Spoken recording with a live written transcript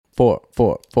What's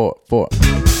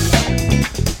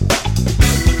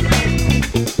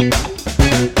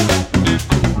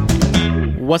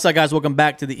up, guys? Welcome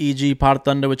back to the EG Pot of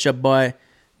Thunder with your boy,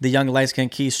 the young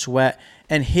light-skinned Key Sweat.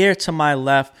 And here to my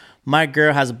left, my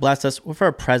girl has blessed us with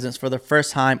her presence for the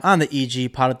first time on the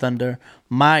EG Pot of Thunder.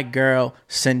 My girl,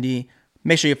 Cindy.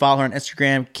 Make sure you follow her on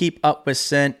Instagram. Keep up with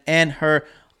Sin and her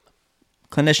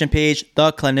Clinician page,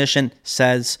 The Clinician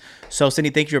Says. So,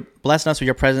 Cindy, thank you for blessing us with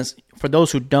your presence. For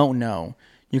those who don't know,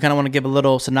 you kind of want to give a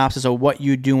little synopsis of what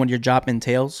you do and your job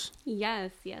entails?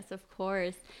 Yes, of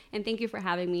course. And thank you for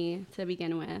having me to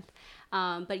begin with.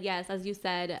 But yes, as you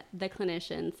said, The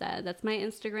Clinician Says. That's my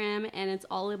Instagram, and it's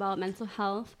all about mental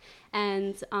health.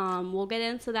 And we'll get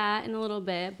into that in a little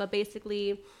bit. But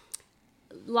basically,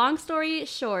 long story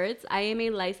short, I am a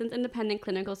licensed independent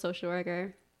clinical social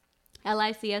worker,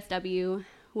 LICSW.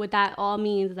 What that all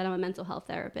means is that I'm a mental health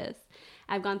therapist.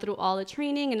 I've gone through all the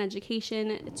training and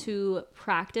education to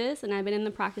practice, and I've been in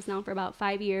the practice now for about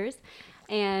 5 years.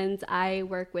 And I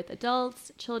work with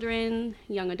adults, children,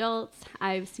 young adults.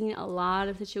 I've seen a lot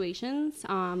of situations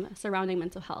surrounding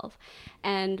mental health.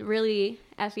 And really,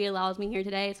 Effie allows me here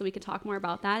today so we can talk more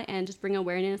about that and just bring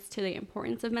awareness to the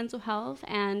importance of mental health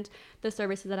and the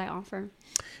services that I offer.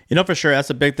 You know, for sure, that's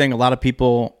a big thing. A lot of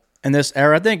people in this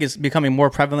era, I think, is becoming more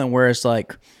prevalent where it's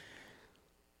like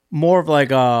more of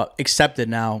like accepted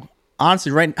now.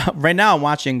 Honestly, right now I'm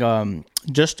watching,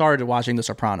 just started watching The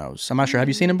Sopranos. I'm not sure. Have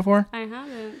you seen it before? I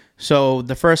haven't. So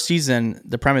the first season,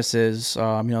 the premise is,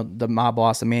 the mob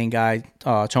boss, the main guy,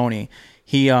 Tony,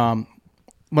 he, one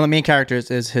of the main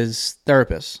characters is his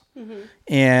therapist. Mm-hmm.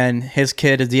 And his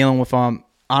kid is dealing with,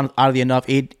 oddly enough,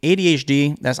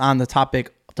 ADHD. That's on the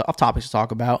topic of topics to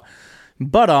talk about.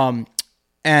 But,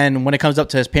 and when it comes up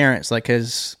to his parents, like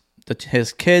his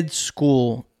kid's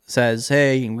school says,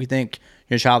 hey, we think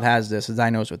your child has this, is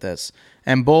diagnosed with this.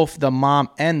 And both the mom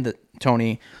and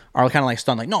Tony are kind of like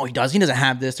stunned, like, no, he doesn't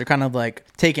have this. They're kind of like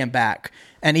taken back.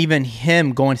 And even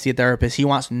him going to see a therapist, he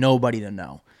wants nobody to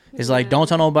know. It's like, don't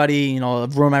tell nobody,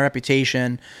 ruin my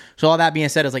reputation. So all that being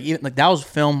said, it's like, even like that was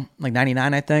filmed like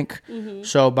 99, I think. Mm-hmm.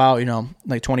 So about,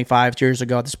 like 25 years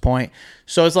ago at this point.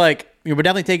 So it's like, we're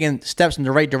definitely taking steps in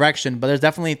the right direction, but there's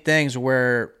definitely things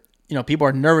where, people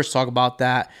are nervous to talk about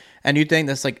that. And you think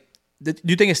that's like, do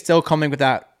you think it's still coming with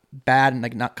that bad and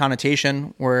like not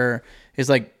connotation where it's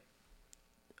like,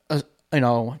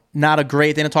 not a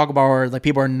great thing to talk about, or like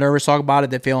people are nervous to talk about it,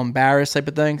 they feel embarrassed type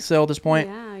of thing still at this point?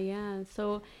 Yeah.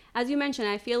 So as you mentioned,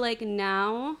 I feel like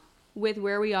now with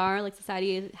where we are, like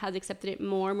society has accepted it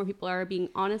more people are being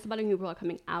honest about it, and people are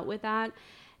coming out with that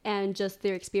and just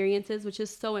their experiences, which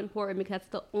is so important because that's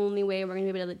the only way we're going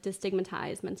to be able to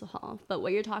destigmatize mental health. But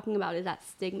what you're talking about is that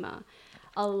stigma.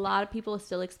 A lot of people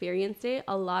still experience it.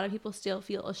 A lot of people still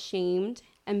feel ashamed,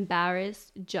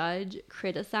 embarrassed, judged,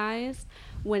 criticized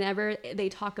whenever they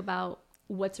talk about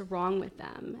what's wrong with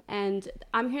them. And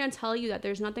I'm here to tell you that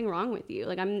there's nothing wrong with you.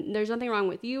 There's nothing wrong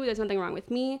with you. There's nothing wrong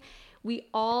with me. We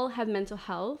all have mental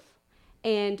health,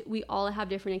 and we all have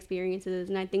different experiences.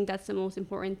 And I think that's the most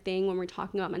important thing when we're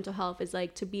talking about mental health is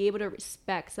like to be able to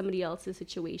respect somebody else's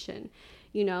situation.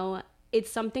 It's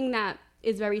something that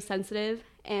is very sensitive,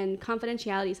 and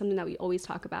confidentiality is something that we always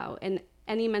talk about. And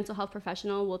any mental health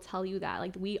professional will tell you that,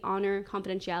 like, we honor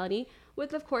confidentiality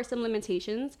with, of course, some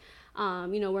limitations.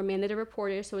 We're mandated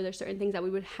reporters, so there's certain things that we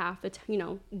would have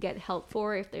to, get help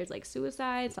for if there's like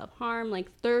suicide, self-harm, like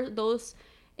those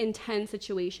intense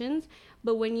situations.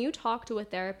 But when you talk to a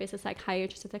therapist, a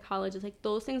psychiatrist, a psychologist, like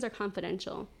those things are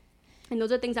confidential, and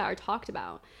those are things that are talked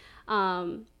about.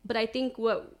 But I think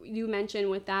what you mentioned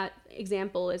with that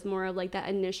example is more of like that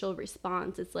initial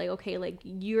response. It's like, okay, like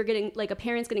you're getting, like a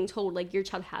parent's getting told like your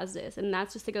child has this. And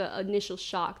that's just like an initial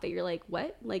shock that you're like,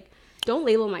 what? Like, don't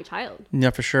label my child.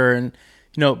 Yeah, for sure. And,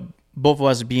 both of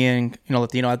us being,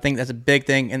 Latino, I think that's a big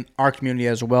thing in our community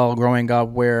as well, growing up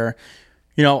where,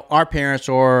 our parents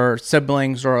or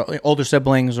siblings or older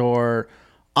siblings or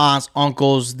aunts,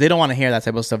 uncles, they don't want to hear that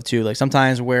type of stuff too. Like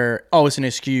sometimes where, oh, it's an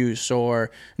excuse,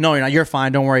 or no, you're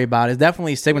fine, don't worry about it. It's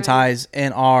definitely stigmatized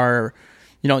in our,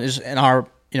 just in our,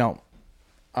 I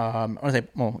want to say,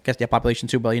 well, I guess the population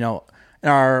too, but in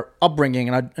our upbringing,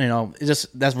 and it's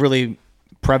just, that's really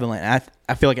prevalent. And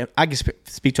I feel like I can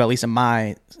speak to, at least in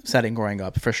my setting growing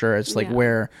up, for sure. It's like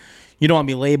where you don't want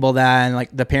to be labeled that, and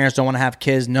like the parents don't want to have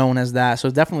kids known as that. So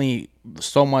it's definitely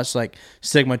so much like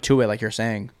stigma to it, like you're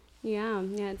saying. Yeah,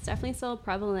 it's definitely so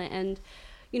prevalent. And,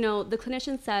 The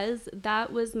Clinician Says,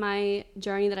 that was my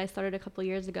journey that I started a couple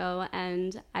years ago,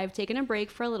 and I've taken a break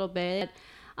for a little bit.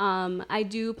 I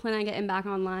do plan on getting back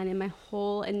online, and my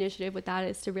whole initiative with that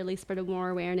is to really spread more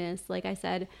awareness. Like I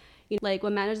said, Like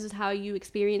what matters is how you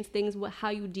experience things, how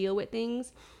you deal with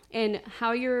things, and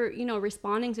how you're,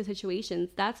 responding to situations.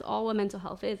 That's all what mental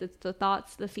health is. It's the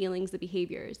thoughts, the feelings, the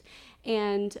behaviors.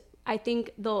 And I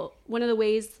think one of the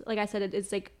ways, like I said,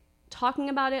 it's like talking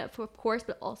about it, of course,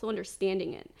 but also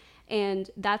understanding it. And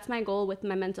that's my goal with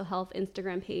my mental health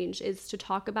Instagram page, is to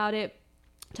talk about it,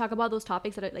 talk about those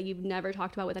topics that like you've never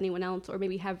talked about with anyone else, or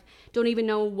maybe don't even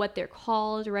know what they're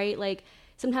called, right? Like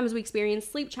sometimes we experience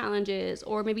sleep challenges,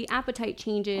 or maybe appetite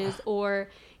changes, or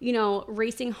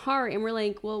racing heart, and we're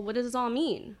like, well, what does this all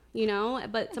mean?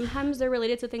 But sometimes they're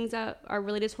related to things that are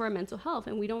related to our mental health,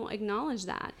 and we don't acknowledge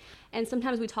that. And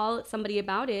sometimes we tell somebody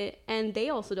about it and they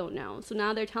also don't know, so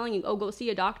now they're telling you, oh, go see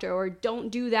a doctor, or don't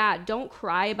do that, don't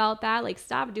cry about that, like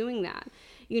stop doing that.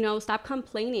 Stop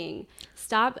complaining,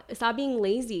 stop being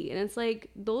lazy. And it's like,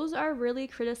 those are really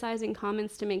criticizing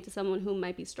comments to make to someone who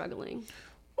might be struggling.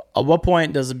 At what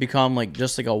point does it become like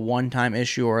just like a one-time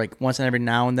issue, or like once and every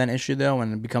now and then issue though,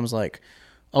 and it becomes like,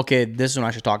 okay, this is when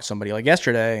I should talk to somebody? Like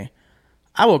yesterday,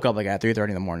 I woke up like at 3:30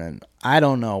 in the morning. I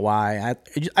don't know why.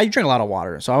 I drink a lot of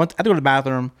water, so I had to go to the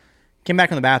bathroom. Came back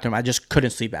from the bathroom. I just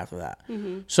couldn't sleep after that.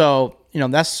 Mm-hmm. So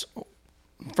that's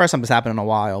first time this happened in a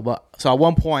while. But so at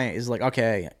one point is like,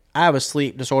 okay, I have a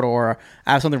sleep disorder, or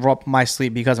I have something wrong with my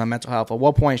sleep because of my mental health. At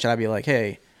what point should I be like,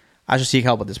 hey, I should seek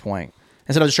help at this point,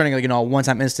 instead of just turning like a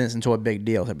one-time instance into a big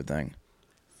deal type of thing?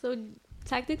 So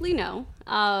technically, no.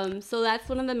 So that's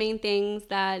one of the main things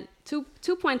that two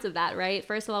points of that, right?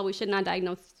 First of all, we should not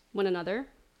diagnose one another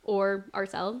or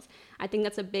ourselves. I think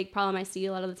that's a big problem I see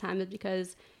a lot of the time, is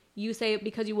because you say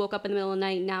because you woke up in the middle of the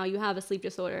night, now you have a sleep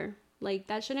disorder. Like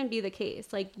that shouldn't be the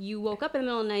case. Like you woke up in the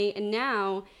middle of the night and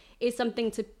now it's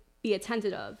something to be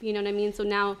attentive of. You know what I mean? So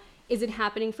now, is it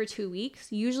happening for 2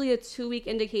 weeks? Usually a 2-week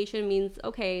indication means,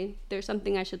 okay, there's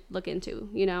something I should look into,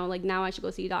 like now I should go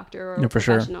see a doctor or a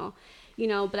professional,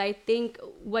 but I think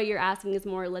what you're asking is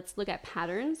more, let's look at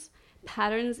patterns.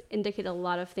 Patterns indicate a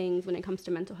lot of things when it comes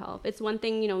to mental health. It's one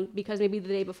thing, because maybe the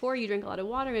day before you drank a lot of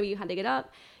water, maybe you had to get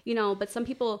up, but some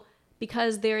people,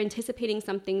 because they're anticipating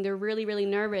something, they're really, really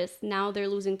nervous. Now they're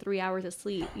losing 3 hours of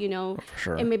sleep, For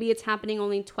sure. And maybe it's happening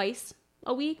only twice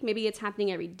a week. Maybe it's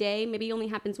happening every day. Maybe it only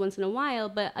happens once in a while.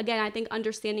 But again, I think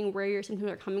understanding where your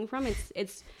symptoms are coming from,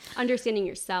 it's understanding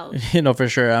yourself. For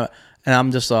sure. And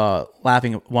I'm just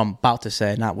laughing at what I'm about to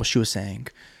say, not what she was saying.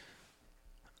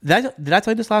 Did I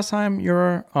tell you this last time?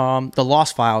 You're the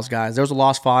lost files, guys. There was a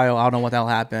lost file. I don't know what the hell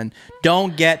happened.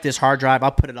 Don't get this hard drive. I'll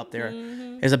put it up there.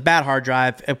 Mm-hmm. It's a bad hard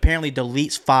drive. Apparently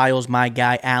deletes files. My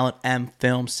guy Alan M.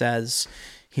 Film says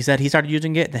he said he started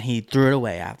using it, then he threw it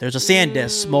away after. There's a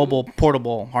SanDisk mobile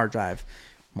portable hard drive.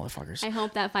 Motherfuckers. I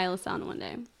hope that file is found one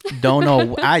day. Don't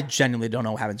know. I genuinely don't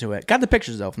know what happened to it. Got the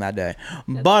pictures though from that day.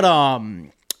 But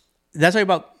did I tell you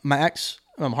about my ex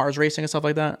heart racing and stuff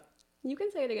like that? You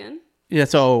can say it again. Yeah,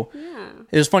 so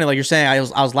it was funny, like you're saying. I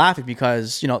was laughing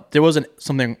because there wasn't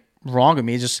something wrong with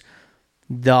me. It's just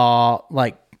the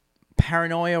like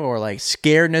paranoia or like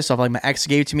scaredness of like my ex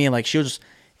gave to me, and like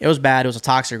it was bad. It was a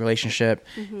toxic relationship,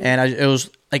 and it was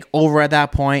like over at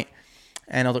that point.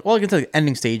 And I was like, well, I get to the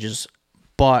ending stages,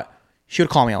 but she would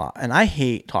call me a lot, and I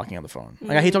hate talking on the phone.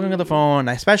 Like I hate talking on the phone,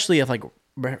 especially if like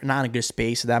we're not in a good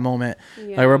space at that moment.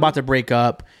 Yeah. Like we're about to break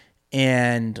up,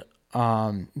 and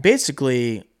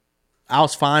basically, I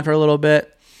was fine for a little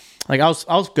bit. Like I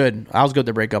was good. I was good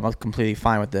to break up. I was completely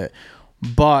fine with it.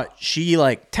 But she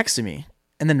like texted me,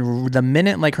 and then the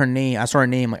minute like I saw her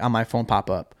name like on my phone pop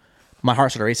up, my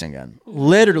heart started racing again.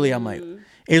 Literally, I'm like,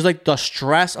 it was like the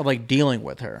stress of like dealing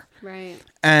with her. Right.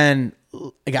 And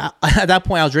like, at that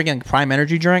point, I was drinking like, Prime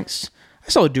energy drinks. I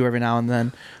still do every now and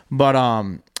then, but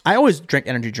I always drink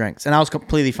energy drinks, and I was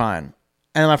completely fine.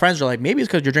 And my friends are like, maybe it's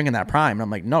because you're drinking that Prime. And I'm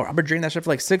like, no, I've been drinking that shit for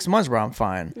like 6 months, bro. I'm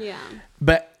fine. Yeah.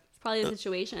 But it's probably the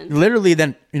situation. Literally,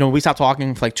 then we stopped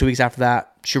talking for like 2 weeks after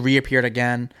that. She reappeared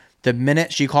again. The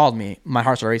minute she called me, my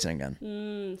heart started racing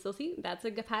again. So see, that's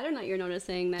a good pattern that you're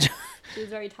noticing, that she was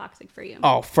very toxic for you.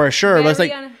 Oh, for sure. Very but it's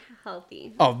like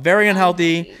unhealthy. Oh, very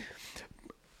unhealthy.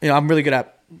 I'm really good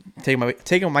at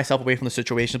taking myself away from the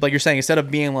situation. But like you're saying, instead of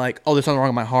being like, oh, there's something wrong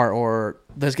with my heart, or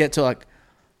let's get to like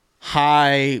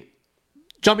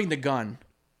jumping the gun,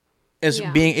 is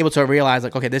being able to realize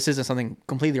like, okay, this isn't something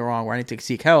completely wrong where I need to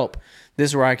seek help.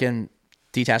 This is where I can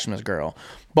detach from this girl.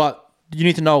 But you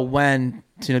need to know when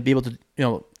to be able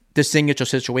to, distinguish your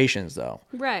situations though.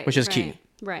 Right. Which is key.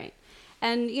 Right.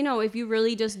 And, if you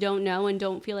really just don't know and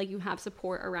don't feel like you have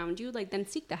support around you, like then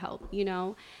seek the help,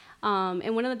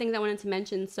 And one of the things I wanted to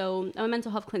mention, so I'm a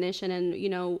mental health clinician,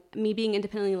 and, me being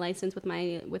independently licensed with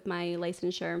my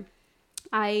licensure,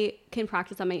 I can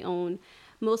practice on my own.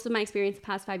 most of my experience the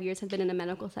past 5 years has been in a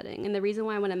medical setting. And the reason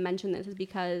why I want to mention this is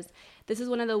because this is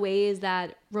one of the ways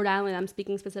that Rhode Island, I'm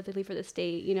speaking specifically for the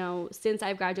state, you know, since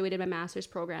I've graduated my master's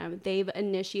program, they've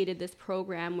initiated this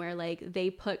program where like they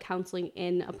put counseling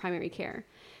in a primary care.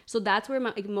 So that's where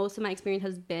most of my experience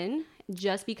has been,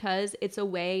 just because it's a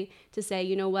way to say,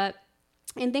 you know what,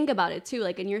 and think about it too,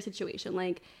 like in your situation,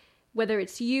 like whether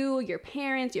it's you, your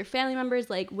parents, your family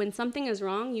members, like when something is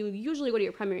wrong, you usually go to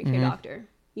your primary care doctor.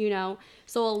 You know,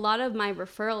 so a lot of my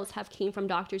referrals have came from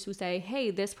doctors who say,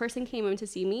 hey, this person came in to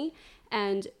see me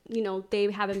and, you know,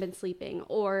 they haven't been sleeping,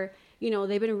 or, you know,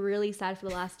 they've been really sad for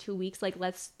the last 2 weeks. Like,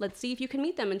 let's see if you can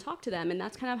meet them and talk to them. And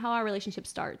that's kind of how our relationship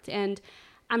starts. And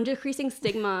I'm decreasing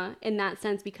stigma in that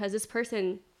sense, because this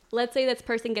person, let's say this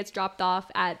person gets dropped off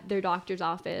at their doctor's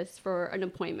office for an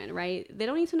appointment, right? They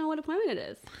don't need to know what appointment it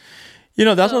is. You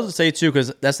know, that's what I was going to say too,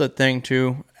 because that's the thing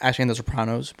too, actually in The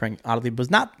Sopranos, oddly,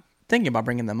 was not thinking about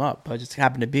bringing them up, but it just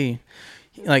happened to be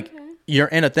like, you're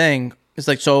in a thing. It's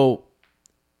like, so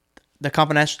the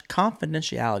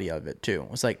confidentiality of it too.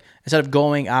 It's like, instead of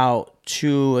going out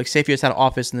to, like, say if you just had an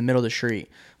office in the middle of the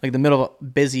street, like the middle of a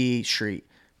busy street,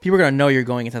 people are going to know you're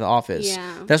going into the office.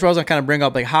 Yeah. That's what I was going to kind of bring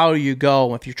up. Like, how do you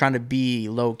go if you're trying to be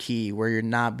low key, where you're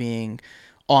not being,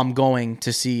 oh, I'm going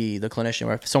to see the clinician,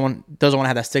 or if someone doesn't want to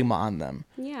have that stigma on them.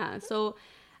 Yeah. So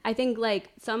I think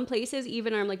like some places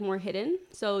even are like more hidden.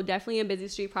 So definitely a busy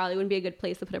street probably wouldn't be a good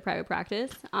place to put a private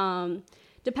practice.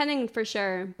 Depending for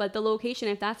sure. But the location,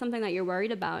 if that's something that you're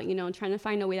worried about, you know, trying to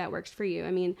find a way that works for you. I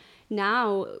mean,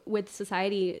 now with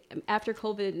society, after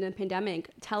COVID and the pandemic,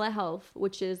 telehealth,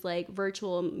 which is like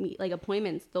virtual like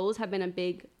appointments, those have been a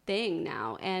big thing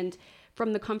now. And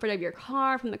from the comfort of your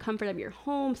car, from the comfort of your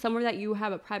home, somewhere that you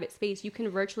have a private space, you can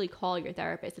virtually call your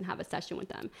therapist and have a session with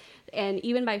them. And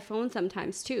even by phone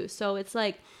sometimes too. So it's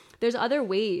like, there's other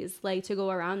ways like to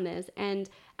go around this. And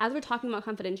as we're talking about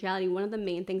confidentiality, one of the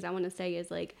main things I want to say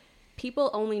is like, people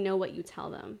only know what you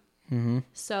tell them. Mm-hmm.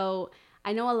 So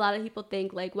I know a lot of people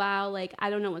think like, wow, like,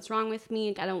 I don't know what's wrong with me.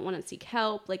 Like, I don't want to seek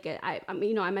help. Like, I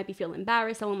you know, I might be feeling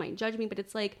embarrassed. Someone might judge me, but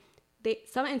it's like,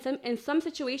 in some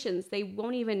situations they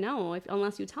won't even know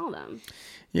unless you tell them.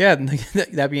 Yeah,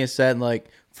 that being said,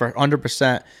 like for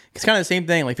 100%, it's kind of the same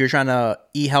thing. Like if you're trying to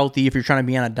eat healthy, if you're trying to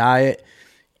be on a diet,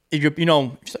 if you're, you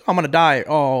know, I'm on a diet.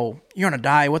 Oh, you're on a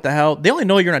diet. What the hell? They only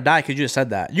know you're on a diet because you just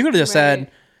said that. You could have just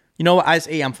said, you know what, I just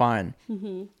ate, I'm fine.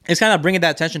 Mm-hmm. It's kind of bringing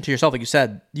that attention to yourself, like you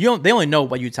said. They only know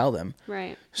what you tell them.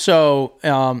 Right. So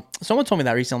someone told me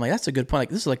that recently. Like, that's a good point. Like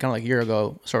this is like kind of like a year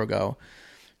ago, so ago.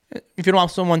 If you don't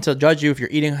want someone to judge you, if you're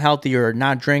eating healthy or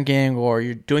not drinking or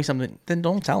you're doing something, then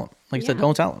don't tell them. Like you said,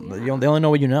 don't tell them. Yeah. They only know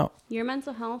what you know. Your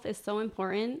mental health is so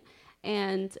important,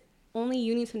 and only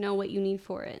you need to know what you need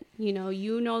for it. You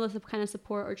know the kind of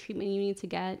support or treatment you need to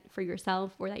get for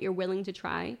yourself, or that you're willing to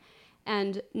try.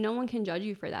 And no one can judge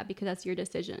you for that, because that's your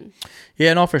decision.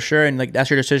 Yeah, no, for sure. And like that's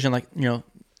your decision, like, you know,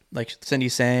 like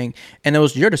Cindy's saying. And it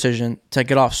was your decision to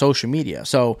get off social media.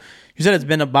 So you said it's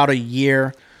been about a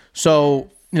year. So,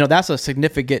 you know, that's a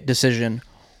significant decision.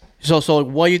 So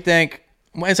what do you think,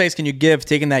 what insights can you give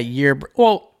taking that year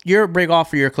break off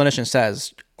for your clinician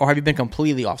says, or have you been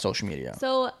completely off social media?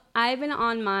 So I've been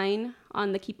on mine,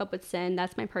 on the Keep Up With Sin.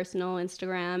 That's my personal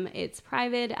Instagram. It's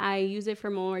private. I use it for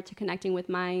more to connecting with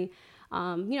my,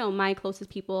 my closest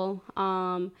people.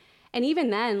 And even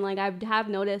then, like, I have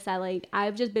noticed that, like,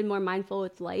 I've just been more mindful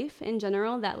with life in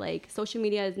general, that, like, social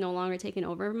media is no longer taking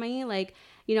over me. Like,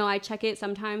 you know, I check it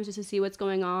sometimes just to see what's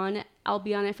going on. I'll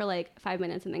be on it for, like, 5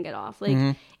 minutes and then get off. Like,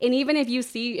 and even if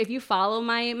you follow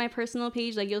my personal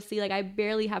page, like, you'll see, like, I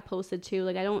barely have posted too.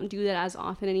 Like, I don't do that as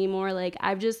often anymore. Like,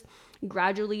 I've just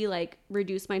gradually, like,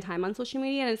 reduced my time on social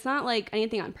media. And it's not, like,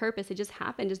 anything on purpose. It just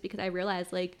happened just because I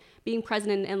realized, like, being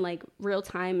present in like, real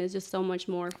time is just so much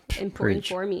more important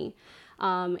for me.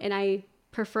 And I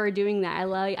prefer doing that.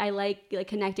 I like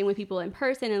connecting with people in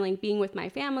person and, like, being with my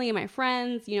family and my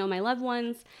friends, you know, my loved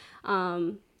ones.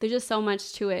 There's just so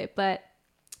much to it. But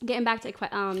getting back to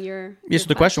your so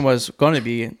the question was going to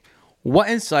be,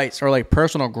 what insights or, like,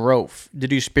 personal growth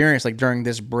did you experience, like, during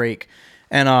this break,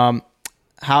 and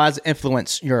how has it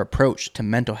influenced your approach to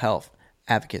mental health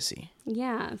advocacy?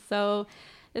 Yeah, so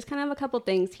there's kind of a couple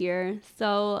things here.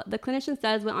 So the Clinician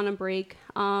Says went on a break.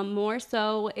 More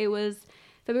so, it was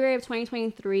February of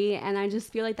 2023, and I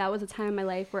just feel like that was a time in my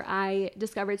life where I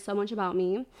discovered so much about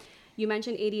me. You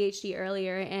mentioned ADHD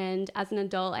earlier, and as an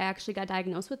adult, I actually got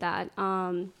diagnosed with that.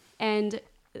 And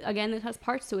again, this has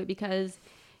parts to it because,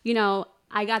 you know,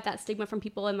 I got that stigma from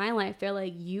people in my life. They're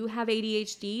like, you have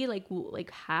ADHD?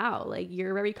 Like how? Like,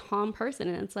 you're a very calm person.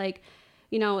 And it's like,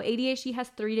 you know, ADHD has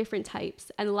 3 different types.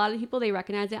 And a lot of people, they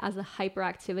recognize it as a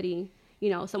hyperactivity,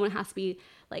 someone has to be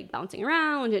like bouncing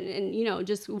around and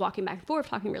just walking back and forth,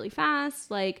 talking really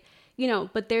fast, like,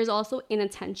 but there's also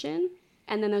inattention.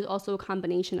 And then there's also a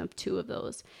combination of two of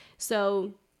those.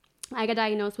 So I got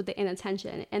diagnosed with the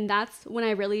inattention, and that's when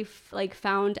I really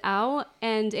found out,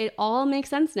 and it all makes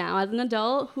sense now as an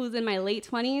adult who's in my late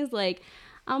 20s. Like,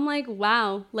 I'm like,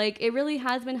 wow, like it really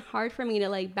has been hard for me to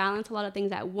like balance a lot of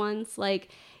things at once. Like,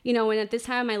 and at this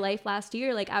time of my life last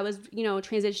year, like I was,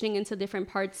 transitioning into different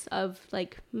parts of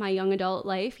like my young adult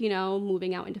life,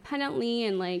 moving out independently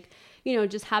and like,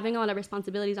 just having a lot of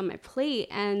responsibilities on my plate.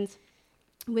 And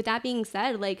with that being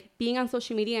said, like being on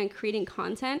social media and creating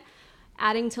content,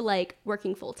 adding to like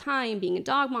working full time, being a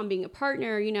dog mom, being a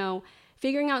partner,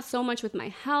 figuring out so much with my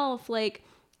health, like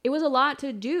it was a lot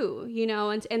to do,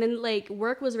 and then like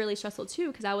work was really stressful too,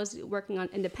 because I was working on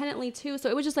independently too. So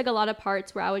it was just like a lot of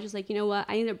parts where I was just like, you know what,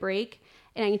 I need a break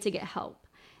and I need to get help.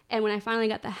 And when I finally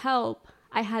got the help,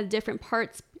 I had different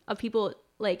parts of people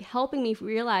like helping me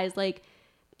realize like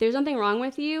there's something wrong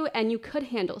with you and you could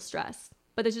handle stress,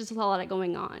 but there's just a lot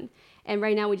going on. And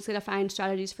right now we just got to find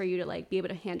strategies for you to like be able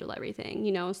to handle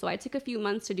everything, So I took a few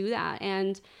months to do that.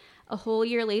 And a whole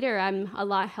year later, I'm a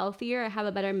lot healthier. I have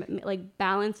a better like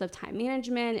balance of time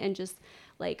management and just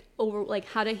like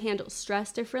how to handle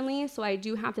stress differently. So I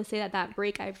do have to say that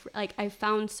break, I've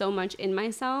found so much in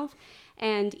myself.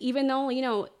 And even though,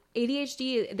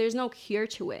 ADHD, there's no cure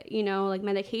to it, like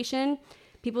medication,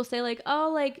 people say like,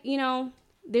 oh, like,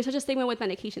 there's such a stigma with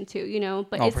medication too,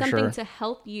 but it's something to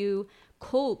help you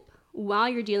cope while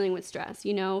you're dealing with stress,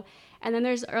 and then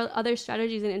there's other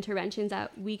strategies and interventions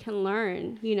that we can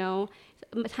learn,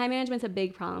 Time management's a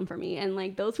big problem for me. And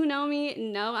like those who know me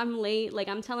know I'm late. Like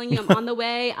I'm telling you, I'm on the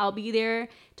way. I'll be there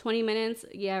 20 minutes.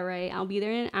 Yeah, right. I'll be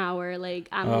there in an hour. Like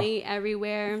I'm late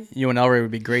everywhere. You and Elray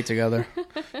would be great together.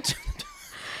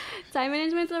 Time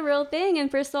management's a real thing. And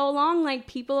for so long, like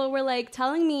people were like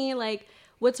telling me like,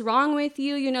 what's wrong with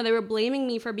you? They were blaming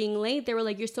me for being late. They were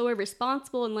like, you're so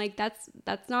irresponsible. And like, that's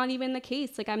not even the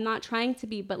case. Like, I'm not trying to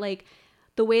be, but like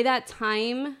the way that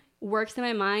time works in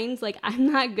my mind, like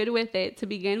I'm not good with it to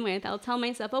begin with. I'll tell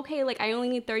myself, okay, like I only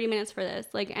need 30 minutes for this.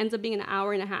 Like it ends up being an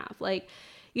hour and a half. Like,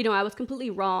 I was completely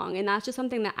wrong. And that's just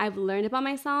something that I've learned about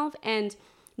myself. And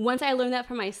once I learned that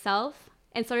for myself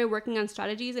and started working on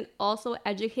strategies and also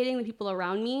educating the people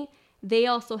around me, they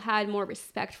also had more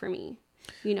respect for me,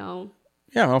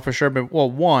 Yeah, well, for sure. But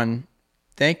one,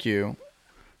 thank you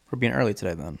for being early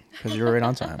today then, because you were right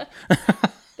on time.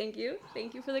 Thank you.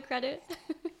 Thank you for the credit.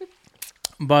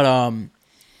 But, I'm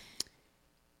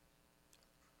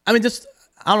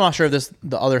not sure if this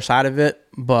the other side of it,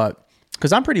 but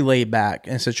because I'm pretty laid back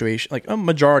in situations, like a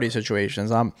majority of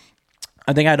situations, I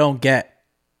think I don't get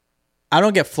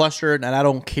flustered and I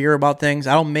don't care about things.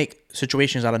 I don't make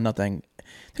situations out of nothing.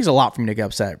 It takes a lot for me to get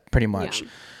upset, pretty much. Yeah.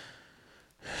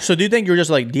 So do you think you're just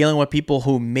like dealing with people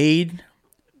who made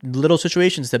little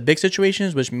situations to big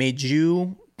situations, which made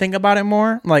you think about it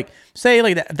more? Like, say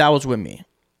like that was with me.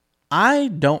 No,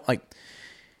 I'm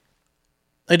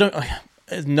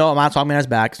not talking behind his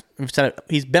back.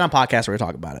 He's been on podcasts where we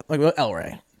talk about it. Like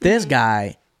Elray, this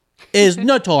guy is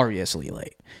notoriously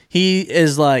late. He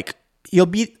is like,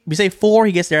 we say 4,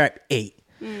 he gets there at 8.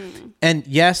 And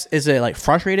yes, is it like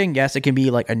frustrating? Yes, it can be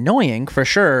like annoying for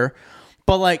sure.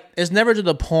 But like, it's never to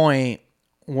the point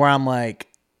where I'm like,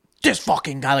 this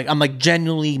fucking guy, like I'm like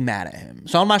genuinely mad at him.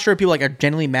 So I'm not sure if people like are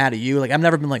genuinely mad at you. Like I've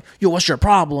never been like, yo, what's your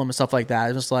problem and stuff like that.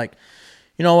 It's just like,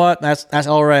 you know what? That's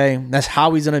Elray. That's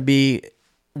how he's gonna be.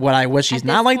 What I wish he's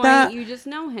not like that. You just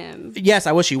know him. Yes,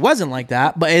 I wish he wasn't like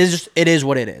that, but it is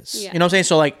what it is. Yeah. You know what I'm saying?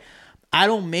 So like, I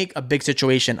don't make a big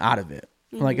situation out of it.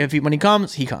 Mm-hmm. Like when he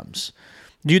comes, he comes.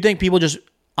 Do you think people just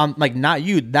like not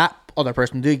you, that other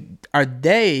person, are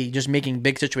they just making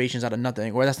big situations out of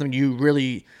nothing, or that's something you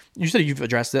said you've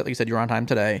addressed it, like you said you're on time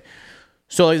today,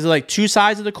 so is it like two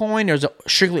sides of the coin, or is it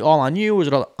strictly all on you, or is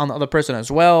it all on the other person as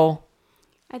well?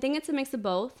 I think it's a mix of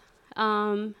both.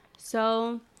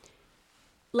 So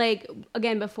like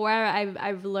again, before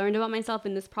I've learned about myself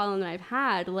and this problem that I've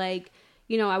had, like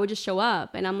I would just show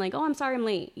up and I'm like, oh, I'm sorry I'm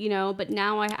late, but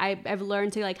now I've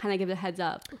learned to like kind of give a heads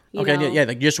up. Okay, yeah,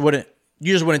 like you just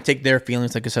wouldn't take their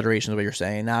feelings into consideration, is what you're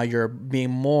saying. Now you're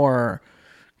being more,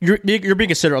 you're being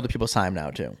considerate of other people's time now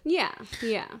too. Yeah.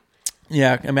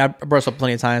 I mean, I brought this up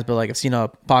plenty of times, but like I've seen a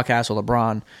podcast with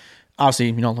LeBron.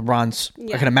 Obviously, LeBron's,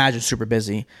 I can imagine, super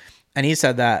busy. And he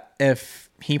said that if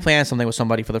he plans something with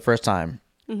somebody for the first time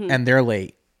and they're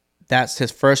late, that's his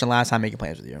first and last time making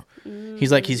plans with you.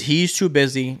 He's like, he's too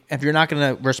busy. If you're not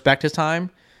going to respect his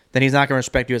time, then he's not going to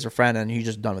respect you as a friend, and he's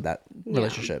just done with that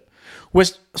relationship.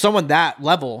 With someone that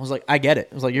level, it's like, I get it.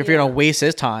 It's like, if you're going to waste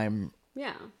his time,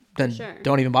 then then sure.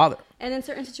 don't even bother. And in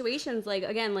certain situations, like,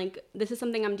 again, like, this is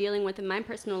something I'm dealing with in my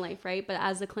personal life, right? But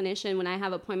as a clinician, when I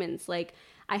have appointments, like,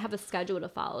 I have a schedule to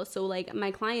follow. So, like,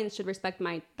 my clients should respect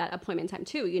that appointment time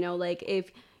too. You know, like,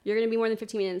 if you're going to be more than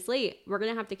 15 minutes late, we're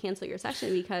going to have to cancel your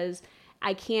session because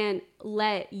I can't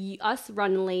let us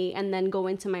run late and then go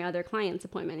into my other client's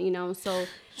appointment, you know? So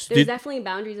there's definitely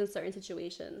boundaries in certain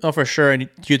situations. Oh, for sure. And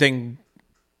do you think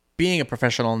being a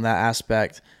professional in that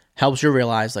aspect helps you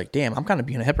realize, like, damn, I'm kind of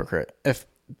being a hypocrite. If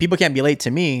people can't be late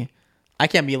to me, I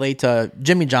can't be late to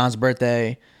Jimmy John's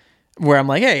birthday, where I'm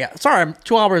like, hey, sorry, I'm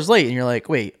 2 hours late. And you're like,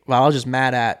 wait, well, I was just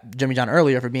mad at Jimmy John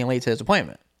earlier for being late to his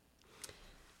appointment.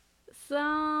 So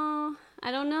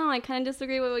I don't know. I kind of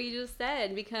disagree with what you just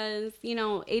said because, you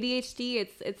know, ADHD,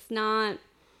 it's not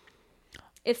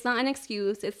an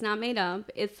excuse. It's not made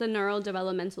up. It's a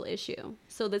neurodevelopmental issue.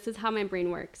 So this is how my brain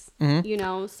works, you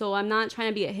know? So I'm not trying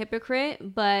to be a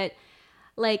hypocrite, but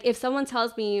like if someone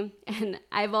tells me, and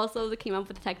I've also came up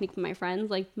with a technique with my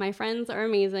friends, like my friends are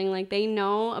amazing. Like they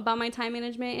know about my time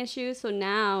management issues. So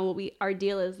now our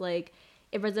deal is like,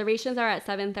 if reservations are at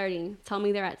 7:30, tell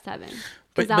me they're at 7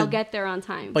 because I'll get there on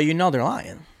time. But you know they're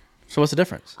lying. So what's the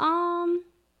difference? No,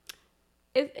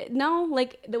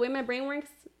 like the way my brain works,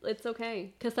 it's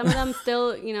okay. Because some of them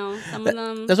still, you know, some of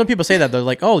them. That's when people say that. They're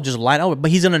like, oh, just lie out. But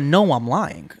he's going to know I'm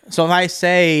lying. So if I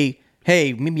say,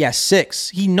 hey, maybe at 6,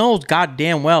 he knows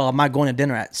goddamn well I'm not going to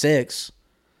dinner at 6.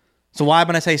 So why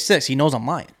when I say 6, he knows I'm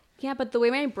lying. Yeah, but the way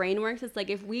my brain works is like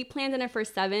if we plan dinner for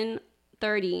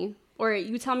 7:30 or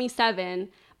you tell me 7,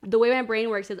 the way my brain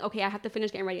works is, okay, I have to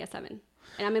finish getting ready at 7.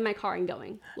 And I'm in my car and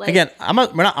going. Like, again,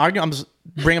 we're not arguing. I'm just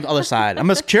bringing up the other side. I'm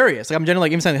just curious. Like I'm generally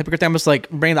like even saying the hypocrite thing. I'm just like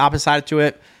bringing the opposite side to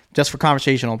it just for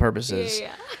conversational purposes.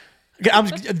 Yeah. I'm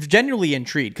genuinely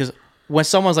intrigued because when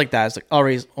someone's like that, it's like El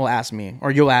Ray will ask me,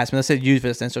 or you'll ask me. Let's say you for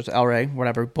this instance, El Ray,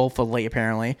 whatever. Both are late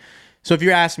apparently. So if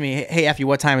you ask me, hey Effie,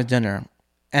 what time is dinner?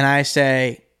 And I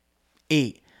say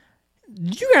 8.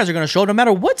 You guys are going to show up no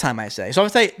matter what time I say. So I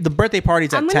say the birthday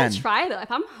party's at 10. I'm going to try though. If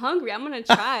I'm hungry, I'm going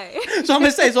to try. So I'm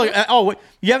going to say, so like,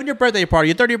 you having your birthday party,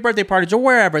 your 30th birthday party, or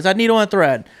wherever. It's that needle and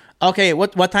thread. Okay,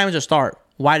 what time does it start?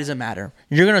 Why does it matter?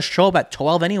 You're going to show up at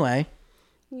 12 anyway.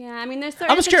 Yeah, I mean, there's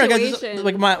certain situations.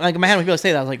 Like my head when people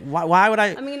say that, I was like, why would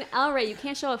I? I mean, El Ray, you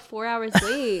can't show up 4 hours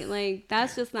late. Like,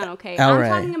 that's just not okay. El Ray,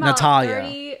 I'm talking about Natalia.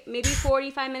 30, maybe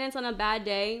 45 minutes on a bad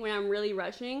day when I'm really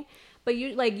rushing. But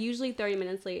usually 30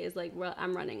 minutes late is like what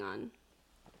I'm running on.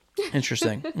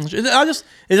 Interesting. It's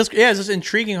just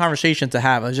intriguing conversation to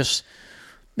have. I just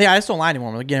don't lie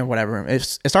anymore. Again, whatever. It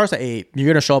starts at 8. You're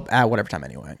gonna show up at whatever time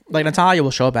anyway. Like Natalia will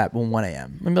show up at 1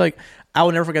 a.m. and be like, I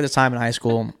will never forget this time in high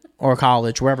school or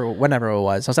college, whenever it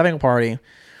was. I was having a party.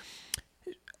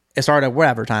 It started at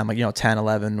whatever time, like 10,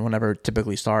 11, whenever it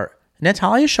typically start.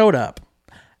 Natalia showed up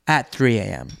at 3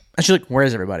 a.m. And she's like,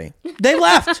 where's everybody? They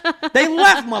left. They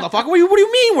left, motherfucker. What do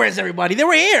you mean, where's everybody? They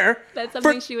were here. That's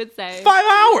something she would say. 5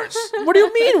 hours. What do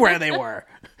you mean where they were?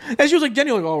 And she was like,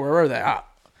 genuinely, oh, where were they?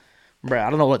 Bruh, I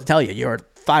don't know what to tell you. You're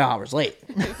 5 hours late.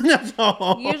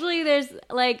 So. Usually there's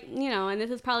like, and this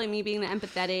is probably me being the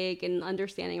empathetic and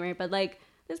understanding, right? But like,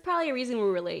 there's probably a reason we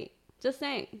were late. Just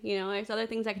saying, there's other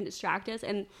things that can distract us.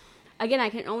 And again, I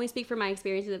can only speak from my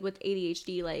experiences with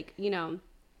ADHD. Like,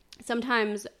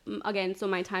 sometimes, again, so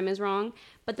my time is wrong.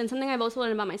 But then something I've also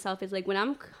learned about myself is like when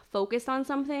I'm focused on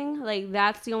something, like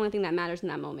that's the only thing that matters in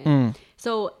that moment.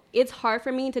 So it's hard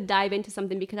for me to dive into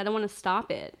something because I don't want to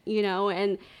stop it,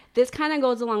 and this kind of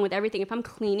goes along with everything. If I'm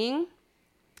cleaning,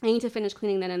 I need to finish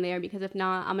cleaning then and there because if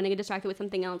not, I'm going to get distracted with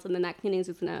something else and then that cleaning is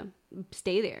just going to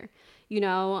stay there,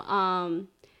 and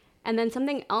then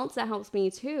something else that helps me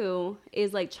too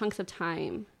is like chunks of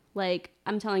time. Like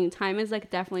I'm telling you, time is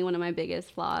like definitely one of my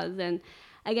biggest flaws. And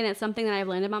again, it's something that I've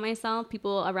learned about myself.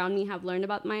 People around me have learned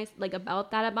about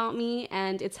that about me,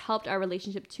 and it's helped our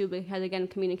relationship too because again,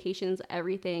 communication is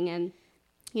everything. And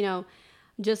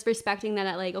just respecting that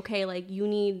at like, okay, like you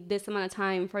need this amount of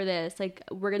time for this. Like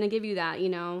we're gonna give you that. I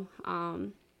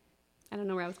don't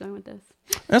know where I was going with this.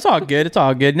 That's all good. It's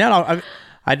all good. No,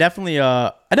 I definitely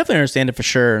understand it for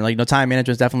sure. Like time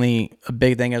management is definitely a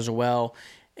big thing as well.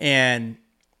 And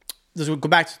just go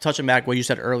back to touching back what you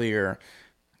said earlier,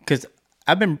 because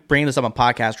I've been bringing this up on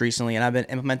podcasts recently, and I've been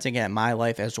implementing it in my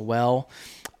life as well.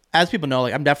 As people know,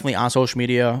 like I'm definitely on social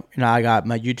media. I got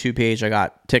my YouTube page, I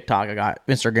got TikTok, I got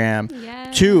Instagram.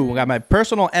 Yes. 2, I got my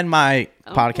personal and my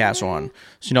podcast one.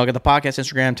 So I got the podcast,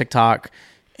 Instagram, TikTok.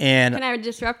 And can I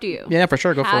disrupt you? Yeah, for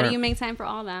sure. Go for it. How do you make time for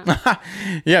all that?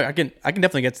 Yeah, I can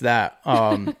definitely get to that.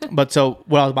 But so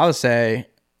what I was about to say.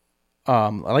 I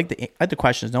like the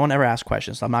questions. No one ever asks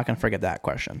questions, so I'm not gonna forget that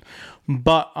question.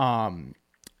 But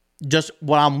just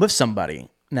when I'm with somebody,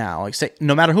 now. Like, say,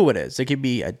 no matter who it is, it could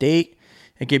be a date,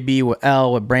 it could be with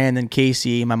Elle, with Brandon,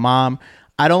 Casey, my mom.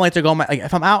 I don't like to go. Like,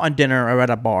 if I'm out on dinner or at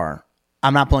a bar,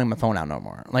 I'm not pulling my phone out no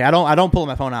more. Like, I don't pull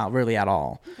my phone out really at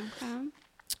all. Okay.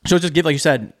 So just give, like you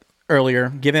said earlier,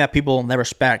 giving that people the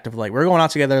respect of like, we're going out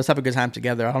together, let's have a good time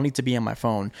together. I don't need to be on my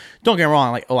phone. Don't get me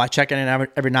wrong, like, I check in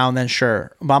every now and then,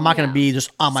 sure, but I'm not going to be just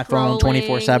on my phone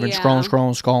 24/7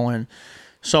 scrolling.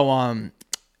 So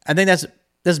I think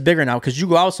that's bigger now, because you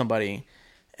go out with somebody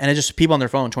and it's just people on their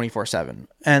phone 24/7.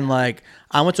 And like,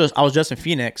 I was just in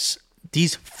Phoenix.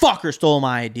 These fuckers stole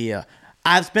my idea.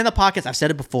 I've been in the podcast. I've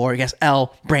said it before. Yes,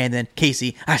 Elle, Brandon,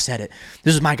 Casey. I said it.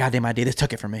 This is my goddamn idea. They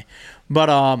took it from me.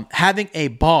 But having a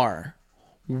bar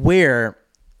where,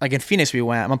 like in Phoenix, we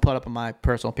went. I'm gonna put it up on my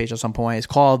personal page at some point. It's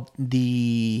called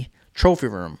the Trophy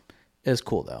Room. It's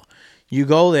cool though. You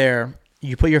go there.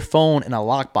 You put your phone in a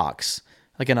lockbox.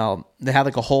 They have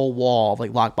like a whole wall of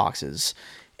like lock boxes,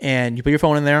 and you put your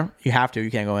phone in there. You have to. You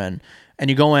can't go in.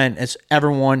 And you go in. It's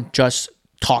everyone just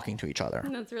talking to each other.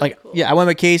 That's really cool. Yeah, I went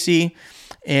with Casey,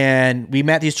 and we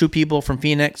met these two people from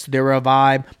Phoenix. They were a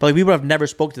vibe, but like, we would have never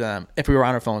spoke to them if we were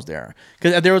on our phones there.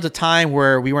 Because there was a time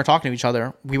where we weren't talking to each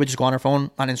other. We would just go on our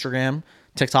phone on Instagram,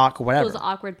 TikTok, or whatever. Those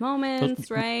awkward moments,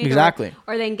 right? Exactly.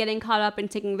 Or then getting caught up in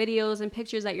taking videos and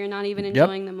pictures that you're not even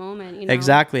enjoying the moment. You know?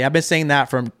 Exactly. I've been saying that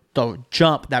from the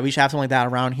jump, that we should have something like that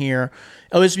around here.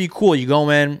 It would just be cool. You go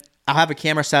in. I'll have a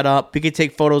camera set up. We could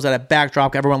take photos at a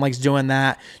backdrop. Everyone likes doing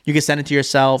that. You can send it to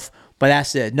yourself, but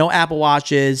that's it. No Apple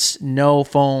Watches, no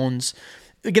phones.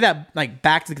 Get that like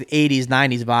back to the 80s,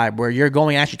 90s vibe where you're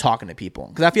going actually talking to people.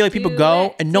 Because I feel like people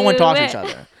go and no one talks to each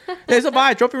other. It's a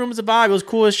vibe. Trophy Room is a vibe. It was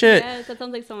cool as shit. Yes, that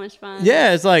sounds like so much fun.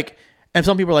 Yeah, it's like, and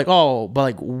some people are like, oh, but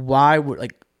like, why would,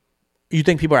 like, you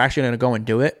think people are actually going to go and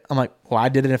do it? I'm like, well, I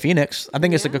did it in Phoenix. I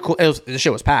think it's like a cool, the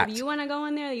shit was packed. If you want to go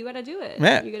in there, you got to do it.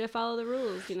 Yeah. You got to follow the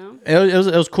rules, you know?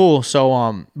 It was cool.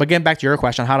 So, but getting back to your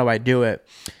question, how do I do it?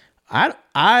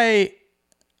 I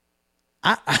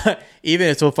even,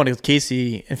 it's so funny with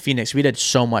Casey in Phoenix, we did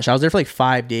so much. I was there for like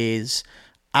 5 days.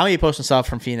 I only posting stuff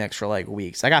from Phoenix for like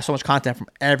weeks. I got so much content from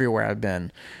everywhere I've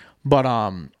been. But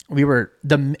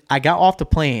I got off the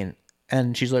plane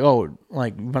and she's like, oh,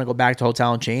 like, you want to go back to the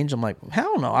hotel and change? I'm like,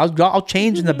 hell no. I'll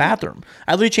change in the bathroom.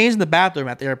 I literally changed in the bathroom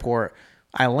at the airport.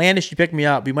 I landed. She picked me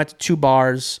up. We went to 2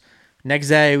 bars. Next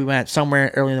day, we went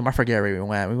somewhere early in the month. I forget where we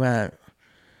went.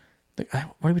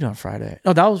 What did we do on Friday?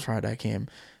 No, that was Friday I came.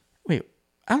 Wait,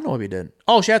 I don't know what we did.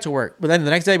 Oh, she had to work. But then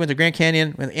the next day, we went to Grand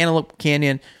Canyon, went to Antelope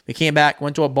Canyon. We came back,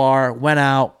 went to a bar, went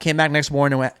out, came back next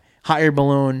morning, went hot air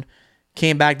balloon,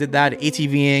 came back, did that,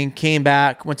 ATVing, came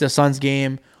back, went to the Suns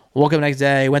game, woke up the next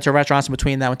day, went to restaurants in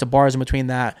between that, went to bars in between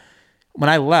that. When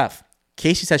I left,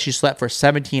 Casey said she slept for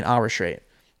 17 hours straight.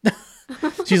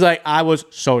 She's like, I was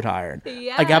so tired.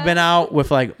 Yeah. Like, I've been out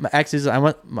with like my exes. I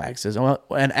went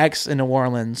an ex in New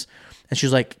Orleans, and she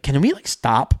was like, can we like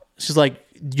stop? She's like,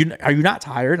 are you not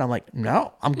tired? I'm like,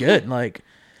 no, I'm good. Like,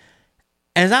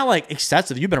 and it's not like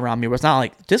excessive. You've been around me, but it's not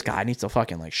like this guy needs to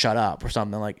fucking like shut up or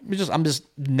something. Like, I'm just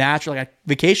natural. Like,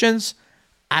 vacations,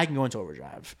 I can go into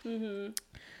overdrive. Mm-hmm.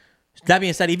 That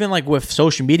being said, even like with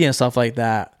social media and stuff like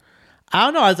that, I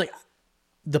don't know. I was like,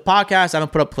 the podcast, I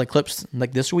haven't put up like clips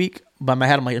like this week, but in my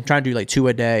head, I'm trying to do like 2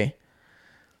 a day.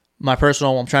 My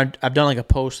personal, I've done like a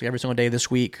post like every single day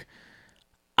this week.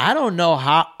 I don't know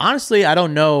how, honestly, I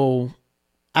don't know.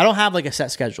 I don't have like a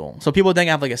set schedule. So people think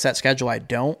I have like a set schedule. I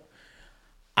don't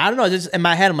know. Just in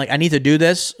my head, I'm like, I need to do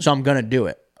this. So I'm going to do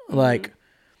it. Mm-hmm. Like,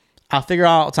 I'll figure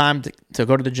out time to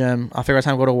go to the gym. I'll figure out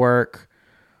time to go to work.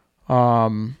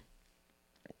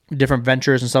 Different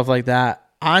ventures and stuff like that.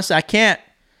 Honestly, I can't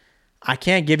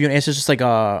give you an answer. It's just like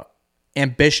a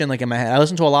ambition like in my head. I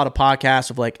listen to a lot of podcasts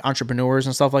of like entrepreneurs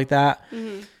and stuff like that.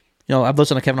 Mm-hmm. You know, I've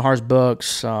listened to Kevin Hart's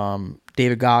books,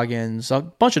 David Goggins, a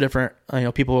bunch of different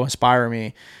people who inspire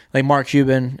me. Like Mark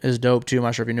Cuban is dope too. I'm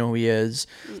not sure if you know who he is.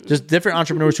 Mm-hmm. Just different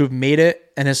entrepreneurs who've made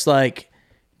it, and it's like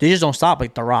they just don't stop.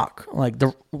 Like The Rock. Like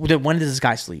when does this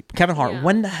guy sleep? Kevin Hart. Yeah.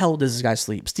 When the hell does this guy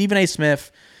sleep? Stephen A.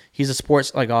 Smith. He's a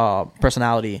sports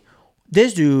personality.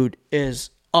 This dude is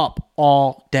up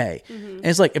all day. Mm-hmm. And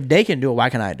it's like, if they can do it, why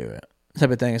can't I do it?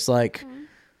 Type of thing. It's like,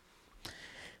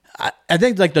 I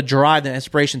think like the drive, the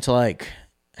inspiration to like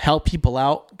help people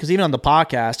out. Because even on the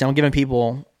podcast, I'm giving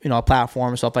people, a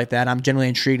platform and stuff like that. I'm generally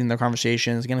intrigued in their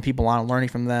conversations, getting people on, learning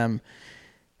from them.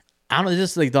 I don't know,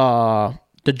 just like the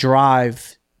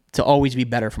drive to always be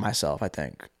better for myself, I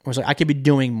think. It's like, I could be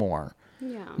doing more.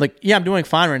 Yeah. Like, yeah, I'm doing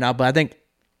fine right now, but I think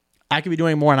I could be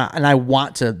doing more, and I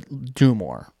want to do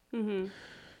more. Mm-hmm.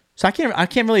 So I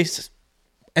can't really,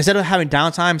 instead of having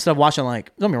downtime, instead of watching,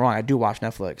 like, don't get me wrong, I do watch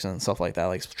Netflix and stuff like that,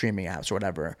 like streaming apps or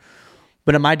whatever.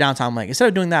 But in my downtime, I'm like, instead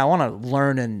of doing that, I want to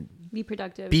learn and Be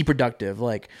productive.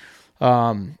 Like,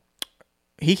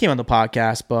 he came on the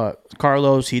podcast, but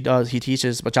Carlos, he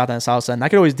teaches bachata and salsa, and I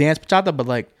could always dance bachata, but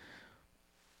like,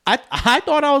 I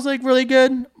thought I was like really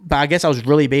good, but I guess I was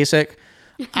really basic.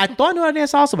 I thought I knew how to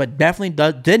dance salsa, but definitely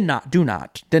did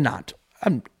not.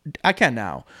 I can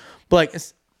now, but like,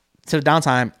 to the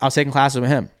downtime, I was taking classes with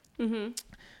him. Mm-hmm.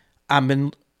 I've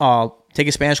been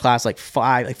taking Spanish class like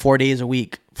 4 days a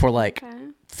week for like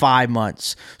 5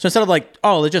 months. So instead of like,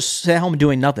 let's just sit at home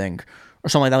doing nothing or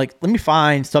something like that, like, let me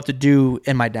find stuff to do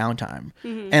in my downtime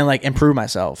and like improve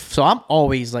myself. So I'm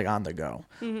always like on the go.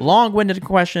 Long-winded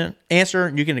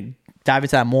answer. You can dive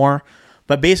into that more,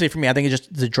 but basically for me, I think it's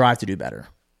just the drive to do better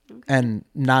and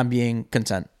not being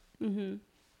content. And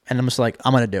I'm just like,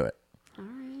 I'm gonna do it. All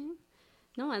right.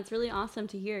 No, that's really awesome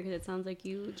to hear because it sounds like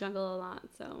you juggle a lot.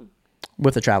 So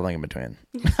with the traveling in between.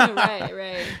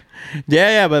 right.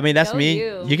 Yeah, but I mean, that's me.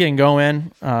 You can go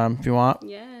in if you want.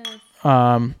 Yes.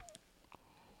 For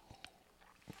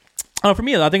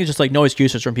me, I think it's just like no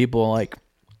excuses from people. Like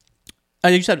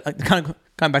you said, kind of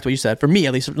coming back to what you said. For me,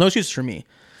 at least, no excuses for me.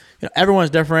 Everyone's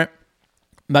different,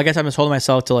 but I guess I'm just holding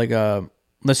myself to like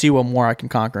let's see what more I can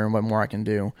conquer and what more I can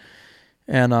do,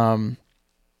 and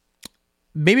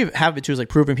maybe have it too is like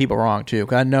proving people wrong too.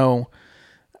 Because I know,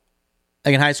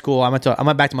 like in high school, I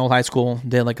went back to my old high school,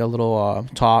 did like a little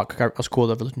talk. I was cool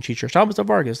with the religion teacher. Shout out to Mr.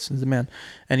 Vargas, he's the man.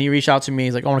 And he reached out to me.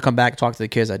 He's like, I want to come back and talk to the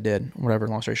kids. I did. Whatever,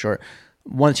 long story short.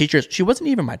 One of the teachers, she wasn't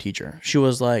even my teacher. She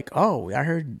was like, oh, I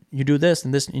heard you do this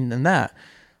and this and that.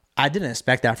 I didn't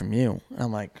expect that from you.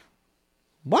 I'm like,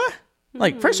 what?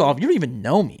 Like, first off, you don't even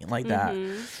know me like that.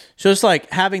 So it's like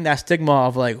having that stigma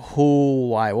of like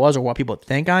who I was or what people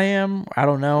think I am. I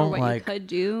don't know. Or what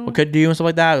like, you could do and stuff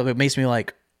like that. It makes me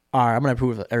like, all right, I'm going to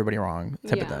prove everybody wrong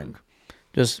type of thing.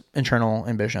 Just internal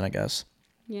ambition, I guess.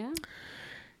 Yeah.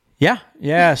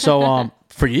 So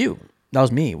for you, that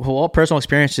was me. What personal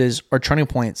experiences or turning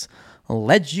points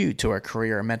led you to a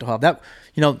career in mental health? That's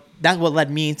what led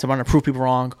me to want to prove people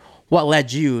wrong. What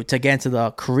led you to get into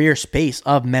the career space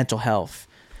of mental health?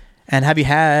 And how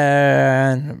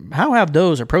have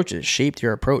those approaches shaped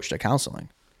your approach to counseling?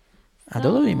 Are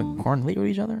those even correlate with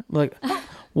each other? Like,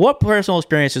 what personal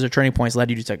experiences or turning points led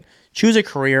you to choose a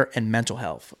career in mental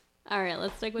health? All right,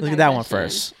 let's stick with that one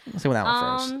first. Let's go with that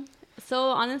one first.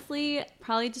 So honestly,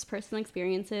 probably just personal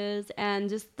experiences and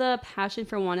just the passion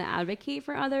for wanting to advocate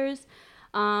for others.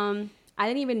 I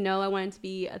didn't even know I wanted to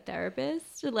be a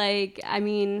therapist. Like, I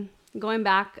mean, going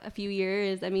back a few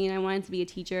years, I wanted to be a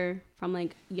teacher from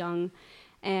like young.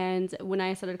 And when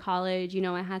I started college,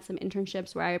 I had some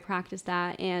internships where I practiced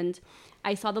that, and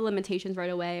I saw the limitations right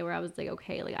away where I was like,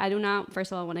 okay, like I do not,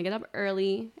 first of all, want to get up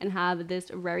early and have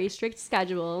this very strict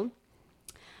schedule.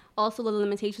 Also, the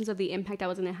limitations of the impact I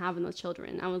was going to have on those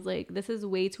children. I was like, this is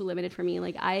way too limited for me.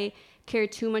 Like, I care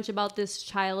too much about this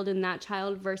child and that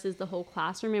child versus the whole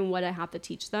classroom and what I have to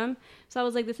teach them. So I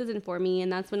was like, this isn't for me.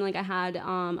 And that's when like I had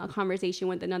a conversation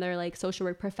with another like social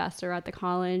work professor at the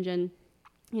college, and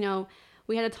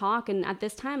we had a talk. And at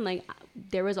this time, like,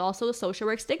 there was also a social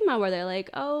work stigma where they're like,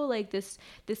 oh, like this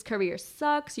career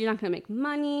sucks, you're not gonna make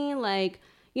money, like,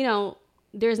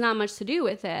 there's not much to do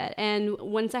with it. And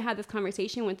once I had this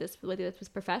conversation with this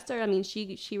professor,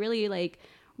 she really like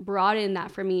broadened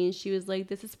that for me, and she was like,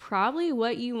 this is probably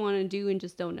what you want to do and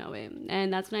just don't know it.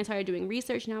 And that's when I started doing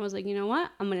research, and I was like, you know what,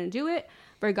 I'm gonna do it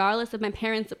regardless of my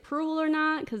parents' approval or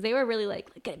not, because they were really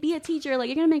like, be a teacher, like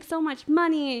you're gonna make so much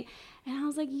money. And I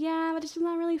was like, yeah, but it's just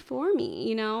not really for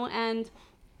me, and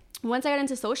once I got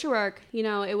into social work,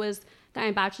 it was got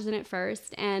my bachelor's in it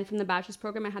first, and from the bachelor's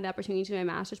program I had the opportunity to do my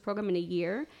master's program in a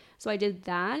year. So I did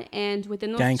that, and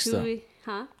within those It's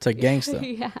like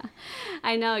gangsta. Yeah,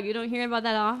 I know, you don't hear about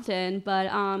that often, but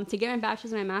to get my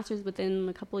bachelor's and my master's within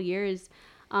a couple of years,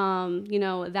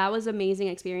 that was amazing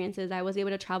experiences. I was able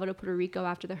to travel to Puerto Rico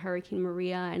after the Hurricane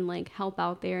Maria and like help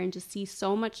out there and just see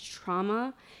so much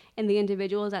trauma in the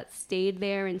individuals that stayed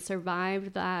there and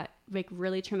survived that like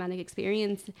really traumatic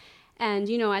experience. And,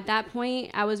 at that point,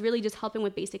 I was really just helping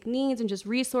with basic needs and just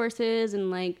resources.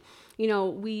 And like,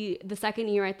 the second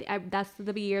year, that's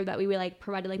the year that we like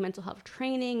provided like mental health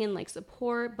training and like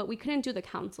support, but we couldn't do the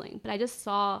counseling. But I just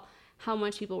saw how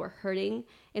much people were hurting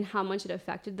and how much it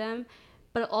affected them,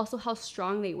 but also how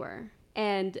strong they were.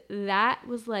 And that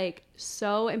was like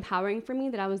so empowering for me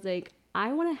that I was like,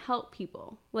 I want to help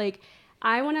people. Like,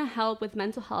 I want to help with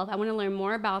mental health. I want to learn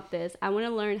more about this. I want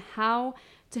to learn how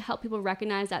to help people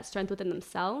recognize that strength within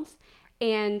themselves.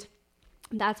 And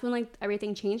that's when like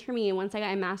everything changed for me. And once I got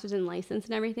my master's and license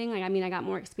and everything, I got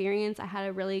more experience. I had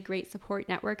a really great support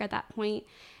network at that point.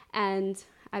 And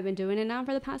I've been doing it now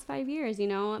for the past 5 years, you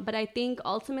know. But I think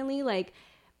ultimately, like,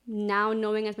 now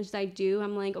knowing as much as I do,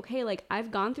 I'm like, okay, like,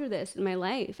 I've gone through this in my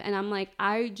life, and I'm like,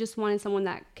 I just wanted someone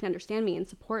that can understand me and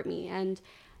support me, and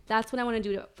that's what I want to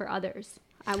do for others.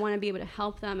 I want to be able to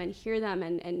help them and hear them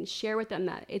and share with them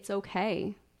that it's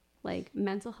okay. Like,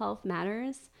 mental health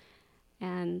matters,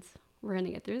 and we're going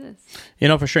to get through this. You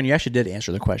know, for sure. And you actually did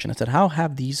answer the question. I said, how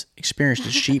have these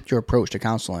experiences shaped your approach to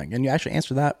counseling? And you actually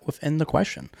answered that within the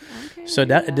question. Okay, so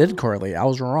that it did correlate. I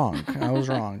was wrong.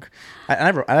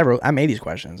 I made these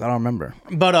questions. I don't remember.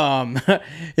 But,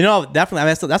 you know, definitely, I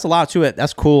mean, that's a lot to it.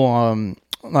 That's cool.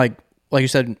 Like you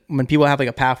said, when people have like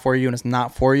a path for you and it's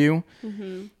not for you,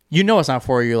 you know, it's not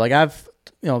for you. Like I've,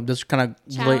 you know, just kind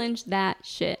of challenge that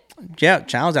shit. Yeah.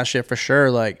 Challenge that shit for sure.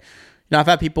 Like, you know,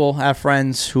 I have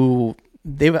friends who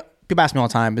people ask me all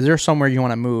the time, is there somewhere you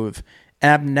want to move?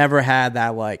 And I've never had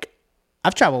that, like,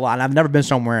 I've traveled a lot and I've never been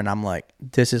somewhere and I'm like,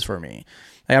 this is for me.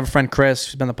 I have a friend, Chris,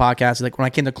 who's been on the podcast. He's like, when I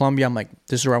came to Colombia, I'm like,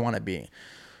 this is where I want to be.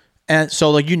 And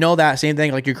so, like, you know, that same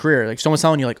thing, like your career, like someone's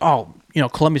telling you like, oh, you know,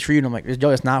 Colombia's for you. And I'm like, yo,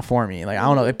 it's not for me. Like, I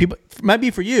don't know. If people, it might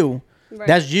be for you. Right.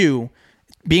 That's you.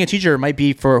 Being a teacher might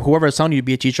be for whoever's telling you to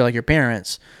be a teacher, like your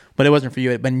parents. But it wasn't for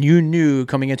you. But you knew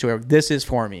coming into it, this is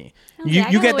for me.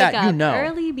 Okay, you get that, you know.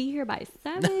 Early, be here by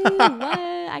 7. What?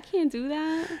 I can't do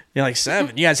that. You're like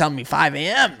 7. You guys tell me 5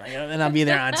 a.m. And I'll be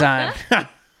there on time.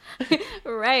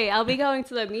 Right. I'll be going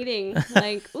to the meeting.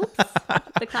 Like, oops,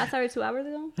 the class started 2 hours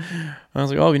ago. I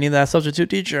was like, oh, we need that substitute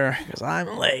teacher because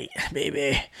I'm late,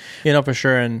 baby. You know, for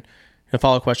sure. And the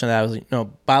follow-up question to that was, you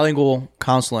know, bilingual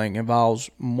counseling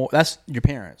involves more. That's your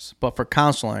parents. But for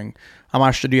counseling, how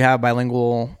much do you have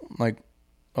bilingual, like,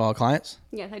 clients?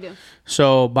 Yes, I do.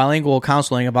 So bilingual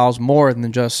counseling involves more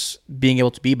than just being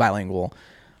able to be bilingual.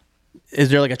 Is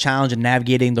there like a challenge in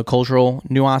navigating the cultural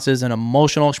nuances and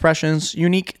emotional expressions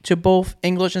unique to both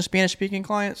English and Spanish speaking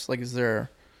clients? Like, is there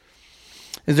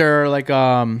like,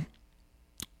 do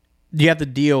you have to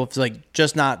deal with like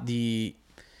just not the,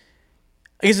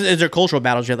 I guess, is there cultural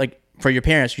battles yet? Like for your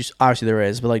parents, obviously there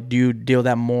is, but like, do you deal with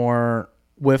that more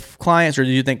with clients, or do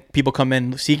you think people come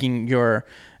in seeking your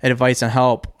advice and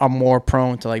help are more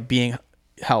prone to like being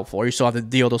helpful, or you still have to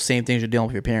deal with those same things you're dealing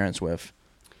with your parents with?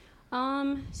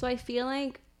 So I feel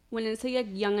like when it's like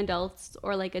young adults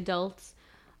or like adults,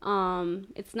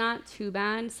 it's not too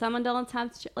bad. Some adults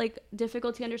have like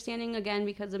difficulty understanding, again,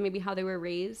 because of maybe how they were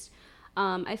raised.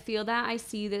 I feel that I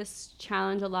see this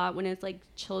challenge a lot when it's like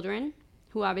children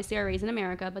who obviously are raised in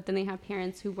America, but then they have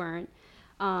parents who weren't,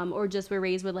 or just were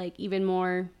raised with like even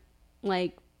more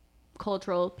like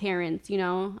cultural parents, you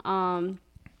know.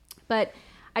 But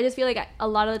I just feel like a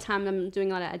lot of the time I'm doing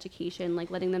a lot of education,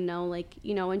 like letting them know, like,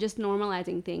 you know, and just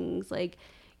normalizing things like,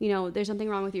 you know, there's something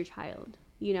wrong with your child,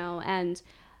 you know, and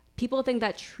people think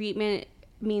that treatment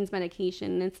means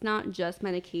medication, and it's not just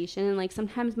medication. And like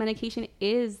sometimes medication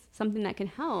is something that can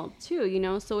help too, you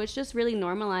know, so it's just really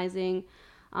normalizing.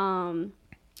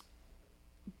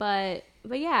 But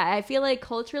yeah, I feel like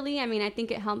culturally, I mean, I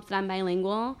think it helps that I'm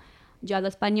bilingual. Yo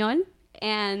hablo español.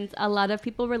 And a lot of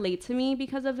people relate to me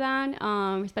because of that,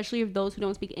 especially those who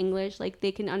don't speak English. Like,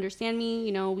 they can understand me,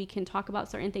 you know, we can talk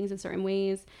about certain things in certain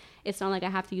ways. It's not like I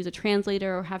have to use a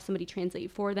translator or have somebody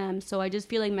translate for them. So I just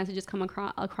feel like messages come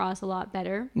across a lot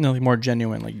better. No, more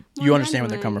genuine. Like, you understand where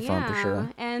they're coming from, for sure.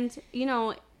 And, you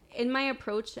know, in my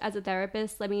approach as a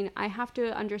therapist, I mean, I have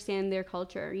to understand their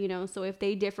culture, you know. So if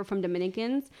they differ from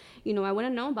Dominicans, you know, I want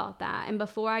to know about that. And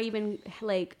before I even,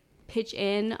 like, pitch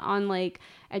in on like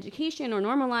education or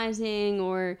normalizing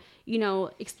or, you know,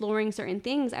 exploring certain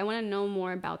things, I want to know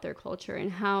more about their culture and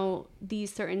how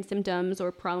these certain symptoms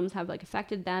or problems have like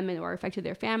affected them or affected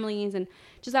their families. And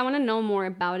just, I want to know more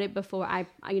about it before I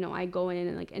go in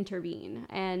and like intervene.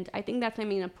 And I think that's my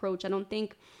main approach. I don't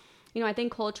think, you know, I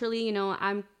think culturally, you know,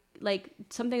 I'm like,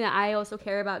 something that I also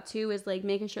care about too is like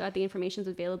making sure that the information is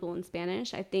available in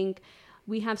Spanish. I think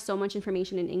we have so much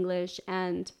information in English,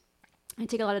 and I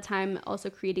take a lot of time also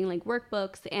creating like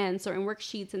workbooks and certain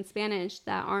worksheets in Spanish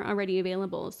that aren't already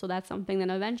available. So that's something that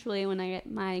eventually, when I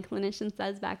get my clinician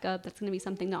says back up, that's going to be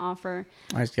something to offer.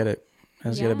 I just get it.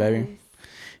 Get it, baby.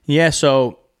 Yeah.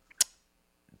 So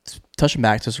touching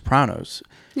back to Sopranos.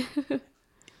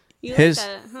 You like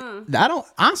that, huh? I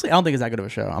don't think it's that good of a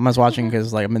show. I'm just watching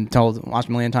because like I've been told, watched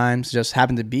a million times. It just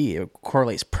happened to be, it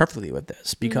correlates perfectly with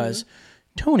this because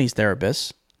Tony's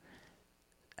therapist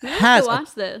has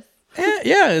watch this.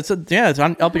 Yeah, it's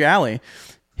up your alley.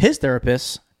 His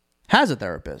therapist has a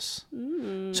therapist.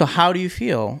 So how do you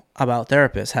feel about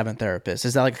therapists having therapists?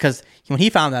 Is that like, because when he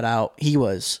found that out, he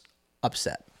was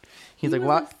upset. He's like,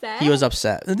 what? Upset? He was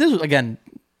upset. And this was, again,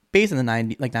 based in the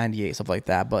 98, stuff like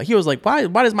that. But he was like, why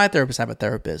does my therapist have a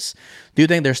therapist? Do you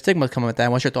think there's stigma coming with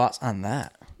that? What's your thoughts on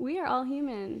that? We are all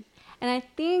human. And I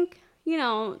think,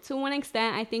 to one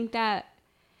extent, I think that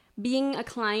being a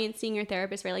client, seeing your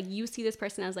therapist, right? Like you see this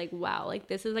person as like, wow, like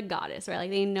this is a goddess, right? Like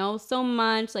they know so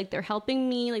much, like they're helping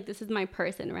me, like this is my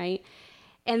person, right?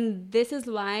 And this is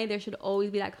why there should always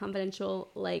be that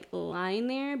confidential like line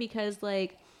there, because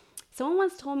like someone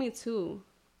once told me too,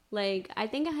 like I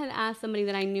think I had asked somebody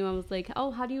that I knew, I was like, oh,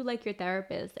 how do you like your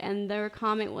therapist? And their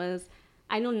comment was,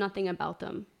 I know nothing about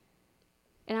them.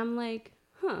 And I'm like,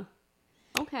 huh,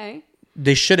 okay.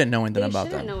 They shouldn't know anything about them.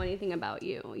 They shouldn't know anything about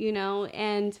you,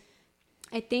 And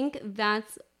I think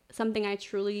that's something I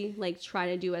truly like try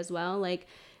to do as well. Like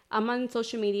I'm on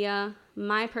social media.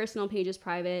 My personal page is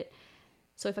private.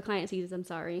 So if a client sees this, I'm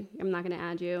sorry. I'm not going to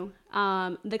add you.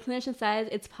 The clinician says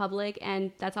it's public,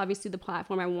 and that's obviously the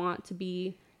platform I want to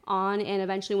be on. And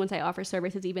eventually once I offer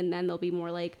services, even then there'll be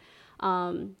more like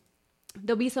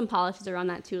there'll be some policies around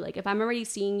that too. Like if I'm already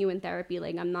seeing you in therapy,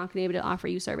 like I'm not gonna be able to offer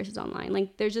you services online.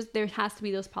 Like there has to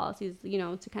be those policies,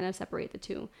 to kind of separate the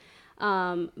two.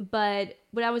 But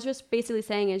what I was just basically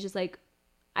saying is just like,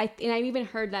 I've even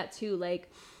heard that too,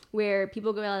 like where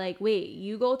people go like, wait,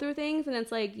 you go through things? And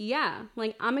it's like, yeah,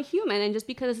 like I'm a human. And just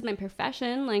because this is my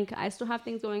profession, like I still have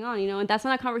things going on, and that's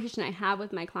not a conversation I have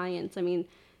with my clients. I mean,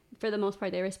 for the most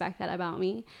part, they respect that about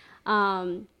me.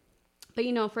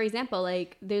 But, for example,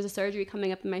 like there's a surgery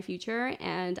coming up in my future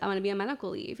and I want to be on medical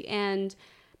leave. And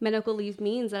medical leave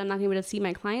means that I'm not going to be able to see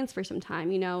my clients for some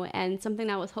time, And something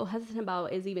that I was so hesitant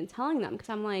about is even telling them, because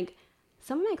I'm like,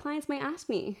 some of my clients might ask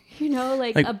me,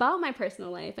 like about my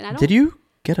personal life. And I don't. Did you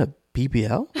get a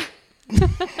BBL?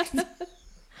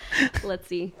 Let's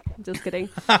see. Just kidding.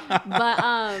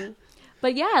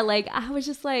 But yeah, like I was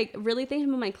just like really thinking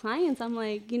about my clients. I'm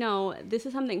like, this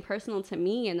is something personal to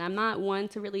me, and I'm not one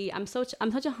to really. I'm such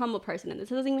a humble person, and this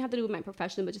doesn't even have to do with my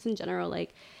profession, but just in general,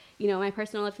 like, my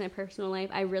personal life.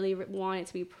 I really want it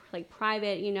to be like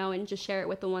private, and just share it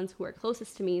with the ones who are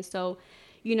closest to me. So,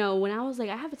 when I was like,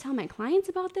 I have to tell my clients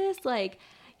about this, like,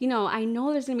 I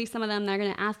know there's gonna be some of them that are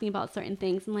gonna ask me about certain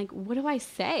things, and like, what do I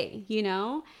say,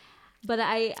 But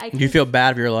I you feel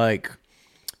bad if you're like,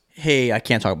 hey, I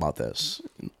can't talk about this.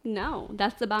 No,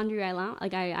 that's the boundary I allow.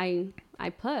 Like I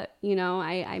put,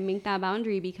 I make that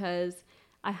boundary because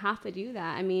I have to do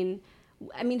that. I mean,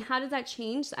 how does that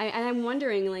change? I'm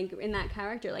wondering, like in that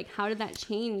character, like how did that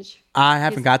change? I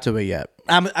haven't got to it yet.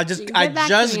 I just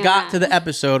got to the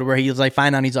episode where he's like,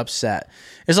 find out he's upset.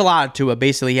 There's a lot to it.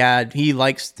 Basically, he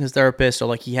likes his therapist, so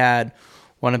like he had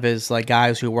one of his like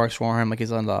guys who works for him, like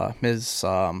he's on his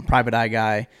private eye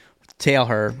guy, tail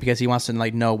her because he wants to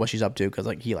like know what she's up to because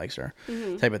like he likes her,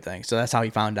 type of thing. So that's how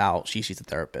he found out she's a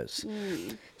therapist.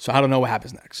 So I don't know what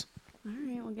happens next. All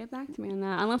right, well, get back to me on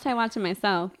that. Unless I watch it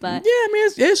myself, but yeah, I mean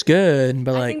it's good,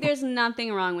 but I think there's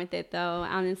nothing wrong with it though,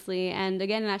 honestly. And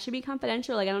again, that should be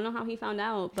confidential. Like I don't know how he found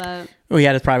out, but he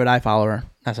had his private eye follower.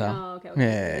 That's how. Oh,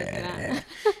 okay.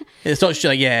 Yeah. So she's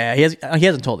like, yeah, he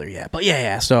hasn't told her yet, but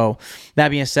yeah. So that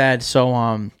being said, it's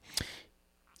not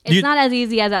as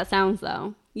easy as that sounds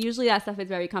though. Usually that stuff is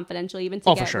very confidential, even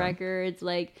to get records,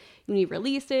 like you need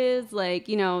releases, like,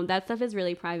 that stuff is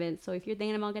really private. So if you're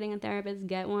thinking about getting a therapist,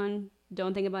 get one.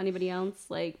 Don't think about anybody else.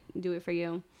 Like, do it for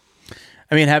you.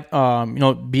 I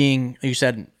mean, being, you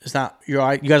said it's not, you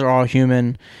guys are all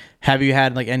human. Have you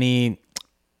had like do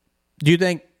you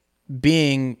think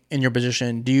being in your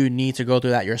position, do you need to go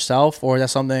through that yourself, or is that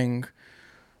something,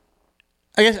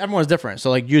 I guess everyone's different. So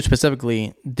like you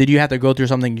specifically, did you have to go through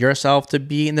something yourself to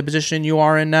be in the position you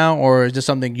are in now? Or is this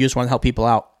something you just want to help people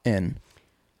out in?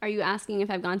 Are you asking if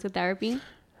I've gone to therapy?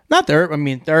 Not therapy. I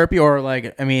mean, therapy or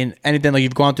like, anything like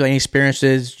you've gone through, any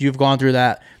experiences you've gone through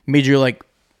that made you like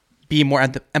be more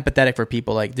empathetic for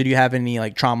people. Like, did you have any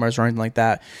like traumas or anything like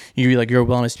that? You're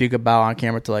willing to speak about on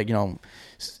camera to like,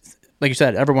 like you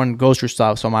said, everyone goes through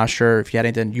stuff. So I'm not sure if you had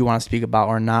anything you want to speak about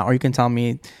or not, or you can tell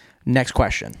me. Next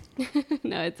question.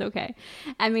 No, it's okay.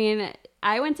 I mean,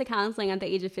 I went to counseling at the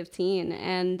age of 15,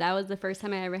 and that was the first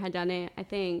time I ever had done it, I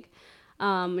think.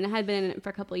 And I had been in it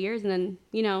for a couple of years, and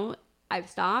then, I've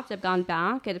stopped, I've gone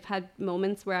back, I've had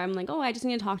moments where I'm like, oh, I just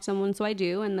need to talk to someone, so I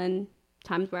do, and then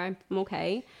times where I'm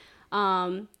okay.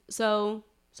 So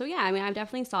yeah, I mean, I've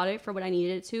definitely sought it for what I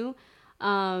needed it to.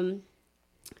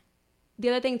 The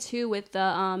other thing, too, with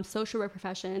the social work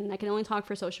profession, I can only talk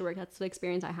for social work, that's the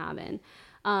experience I have in.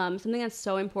 Something that's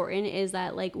so important is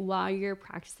that like while you're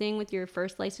practicing with your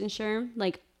first licensure,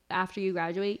 like after you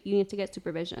graduate, you need to get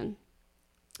supervision.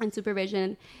 And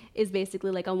supervision is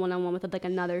basically like a one-on-one with like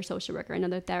another social worker,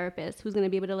 another therapist who's going to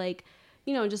be able to like,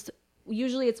 just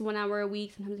usually it's 1 hour a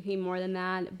week, sometimes it can be more than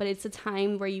that, but it's a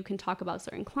time where you can talk about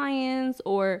certain clients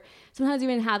or sometimes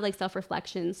even have like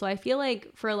self-reflection. So I feel like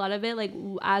for a lot of it, like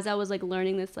as I was like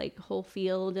learning this like whole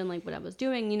field and like what I was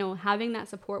doing, you know, having that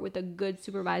support with a good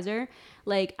supervisor,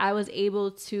 like I was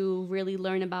able to really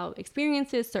learn about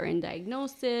experiences, certain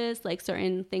diagnosis, like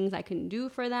certain things I can do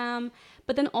for them,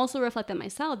 but then also reflect on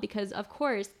myself because of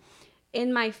course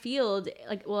in my field,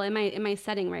 like, well, in my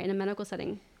setting, right, in a medical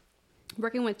setting,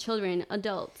 working with children,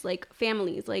 adults, like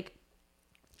families, like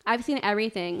I've seen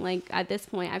everything. Like at this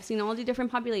point, I've seen all the different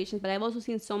populations, but I've also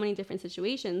seen so many different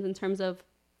situations in terms of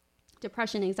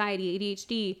depression, anxiety,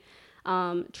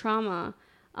 ADHD, trauma,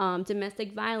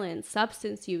 domestic violence,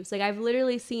 substance use. Like I've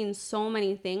literally seen so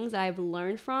many things that I've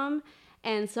learned from,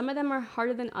 and some of them are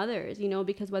harder than others, you know,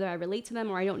 because whether I relate to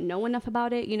them or I don't know enough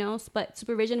about it, you know, but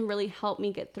supervision really helped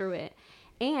me get through it.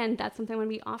 And that's something I'm going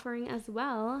to be offering as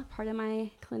well, part of my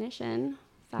clinician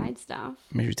side stuff.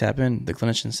 Make sure you tap in. The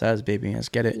clinician says, baby, let's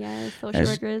get it. Yes, social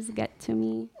workers get to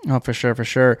me. Oh, for sure, for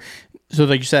sure. So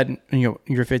like you said, you know,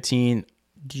 you're 15.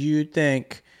 Do you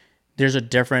think there's a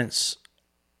difference?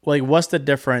 Like, what's the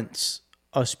difference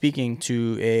of speaking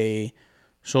to a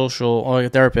social or like a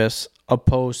therapist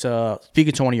opposed to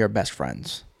speaking to one of your best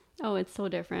friends? Oh, it's so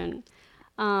different.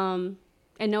 And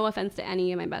no offense to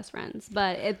any of my best friends,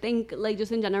 but I think like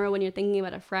just in general, when you're thinking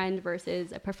about a friend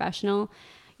versus a professional,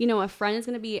 you know, a friend is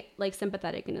going to be like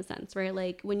sympathetic in a sense, right?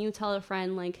 Like when you tell a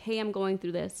friend like, hey, I'm going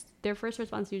through this, their first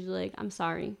response is usually like, I'm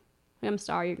sorry. I'm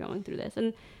sorry you're going through this.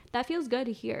 And that feels good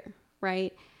to hear,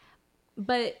 right?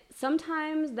 But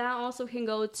sometimes that also can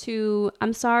go to,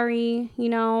 I'm sorry, you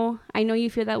know, I know you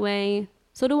feel that way.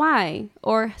 So do I,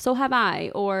 or so have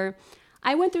I, or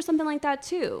I went through something like that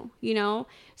too, you know?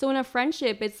 So in a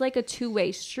friendship, it's like a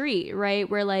two-way street, right?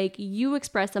 Where like you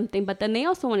express something, but then they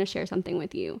also want to share something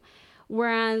with you.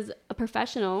 Whereas a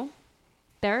professional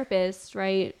therapist,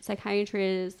 right?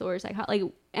 Psychiatrist or like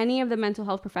any of the mental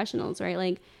health professionals, right?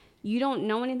 Like you don't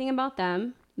know anything about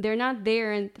them. They're not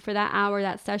there for that hour,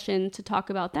 that session to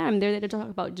talk about them. They're there to talk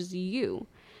about just you.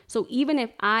 So even if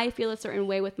I feel a certain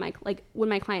way with my, like when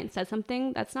my client says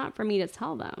something, that's not for me to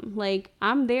tell them. Like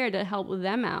I'm there to help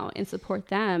them out and support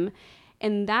them.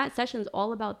 And that session is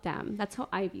all about them. That's how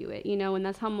I view it, you know, and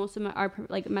that's how most of our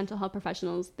like mental health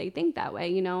professionals, they think that way,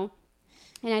 you know.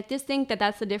 And I just think that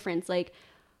that's the difference. Like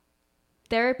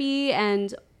therapy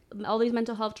and all these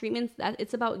mental health treatments, that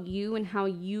it's about you and how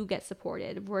you get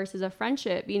supported versus a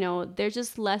friendship, you know, there's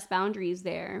just less boundaries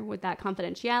there with that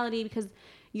confidentiality because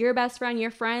your best friend,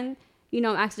 your friend, you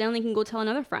know, accidentally can go tell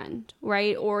another friend,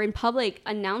 right? Or in public,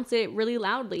 announce it really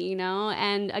loudly, you know?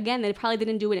 And again, they probably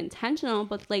didn't do it intentional,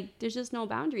 but like, there's just no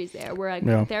boundaries there where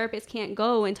a therapist can't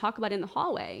go and talk about it in the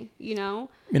hallway, you know?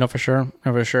 You know, for sure.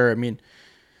 For sure. I mean,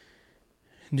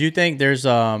 do you think there's,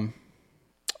 how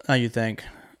you think,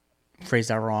 phrase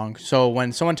that wrong. So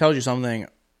when someone tells you something,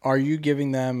 are you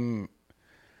giving them,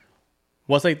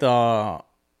 what's like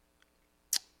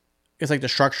it's like the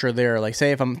structure there. Like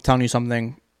say if I'm telling you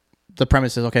something, the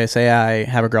premise is, okay, say I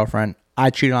have a girlfriend. I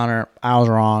cheated on her. I was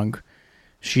wrong.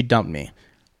 She dumped me.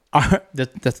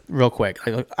 That's real quick.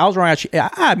 Like, I was wrong.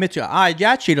 I admit to you. I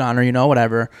cheated on her, you know,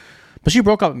 whatever. But she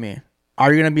broke up with me.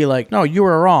 Are you going to be like, no, you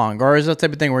were wrong? Or is that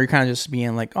type of thing where you're kind of just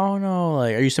being like, oh no,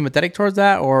 like, are you sympathetic towards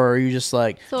that? Or are you just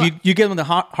like, so, you give them the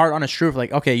hard honest truth,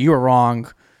 like, okay, you were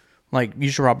wrong. Like, you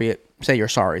should probably say you're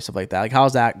sorry, stuff like that. Like, how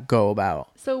does that go about?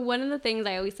 So one of the things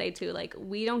I always say too, like,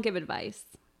 we don't give advice.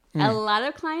 A lot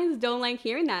of clients don't like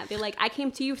hearing that. They're like, I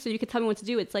came to you so you could tell me what to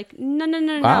do. It's like, no.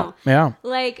 Wow. Yeah.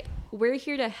 Like, we're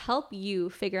here to help you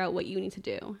figure out what you need to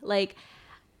do. Like,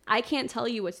 I can't tell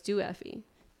you what to do, Effie.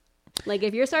 Like,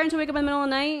 if you're starting to wake up in the middle of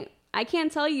the night, I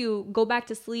can't tell you go back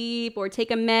to sleep or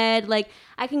take a med. Like,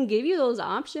 I can give you those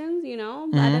options, you know.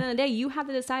 But at the end of the day, you have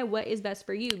to decide what is best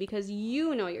for you because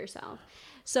you know yourself.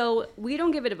 So we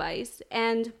don't give advice.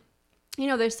 And, you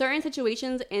know, there's certain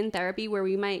situations in therapy where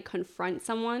we might confront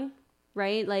someone,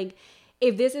 right? Like,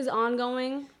 if this is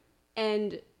ongoing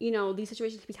and, you know, these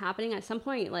situations keep happening at some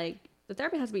point, like, the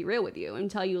therapist has to be real with you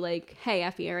and tell you like, hey,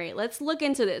 Effie, all right, let's look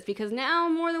into this because now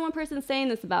more than one person's saying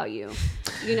this about you,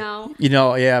 you know? You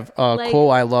know, yeah, like,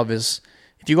 quote I love is,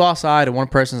 if you go outside and one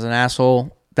person's an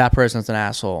asshole, that person's an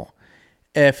asshole.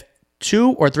 If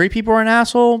 2 or 3 people are an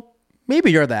asshole, maybe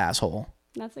you're the asshole.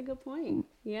 That's a good point.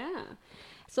 Yeah.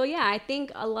 So yeah, I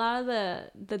think a lot of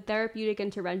the therapeutic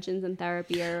interventions in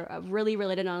therapy are really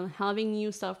related on having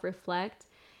you self-reflect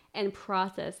and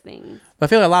process things. I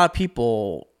feel like a lot of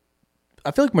people,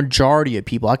 I feel like majority of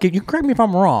people, you correct me if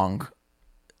I'm wrong,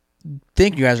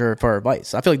 think you guys are for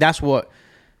advice. I feel like that's what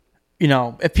you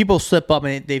know, if people slip up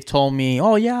and they've told me,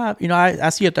 oh yeah, you know, I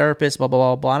see a therapist, blah, blah,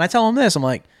 blah, blah. And I tell them this, I'm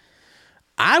like,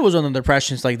 I was under the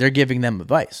impression it's like they're giving them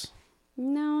advice.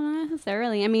 No, not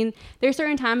necessarily. I mean, there's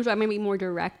certain times where I might be more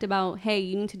direct about, hey,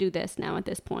 you need to do this now at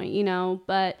this point, you know,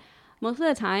 but most of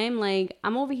the time, like,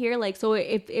 I'm over here, like, so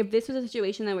if this was a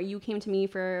situation that where you came to me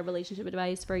for relationship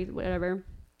advice, for whatever,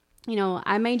 you know,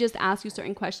 I may just ask you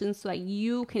certain questions so that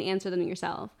you can answer them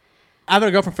yourself. I've had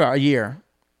a girlfriend for a year,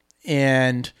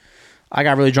 and I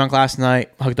got really drunk last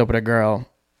night, hooked up with a girl,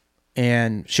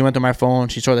 and she went through my phone,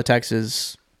 she saw the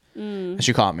texts, and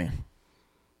she caught me.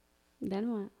 Then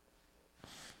what?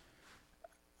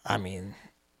 I mean,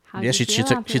 How yeah, she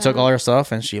took all her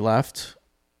stuff and she left.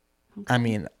 Okay. I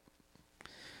mean,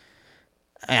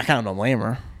 I kind of don't blame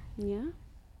her. Yeah.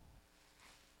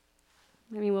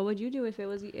 I mean, what would you do if it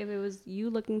was you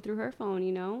looking through her phone,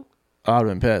 you know? I would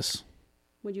have been pissed.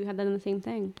 Would you have done the same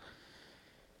thing?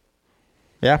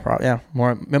 Yeah, probably. Yeah,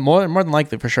 more than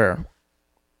likely, for sure.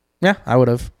 Yeah, I would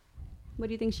have. What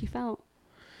do you think she felt?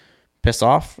 Pissed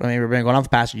off. I mean, we've been going on for the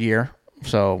past year,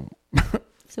 so.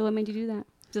 So what made you do that?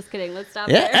 Just kidding. Let's stop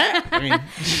there. I mean.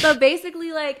 So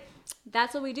basically, like,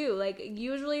 that's what we do. Like,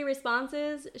 usually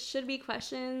responses should be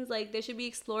questions. Like, they should be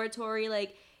exploratory.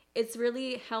 Like, it's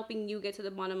really helping you get to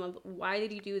the bottom of why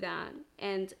did you do that?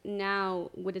 And now,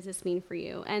 what does this mean for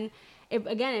you? And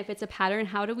if it's a pattern,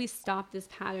 how do we stop this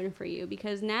pattern for you?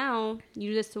 Because now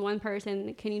you do this to one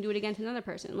person. Can you do it again to another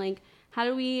person? Like, how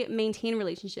do we maintain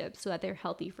relationships so that they're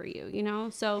healthy for you? You know,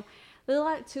 so there's a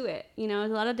lot to it. You know,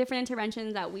 there's a lot of different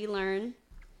interventions that we learn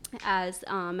as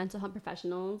mental health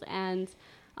professionals. And,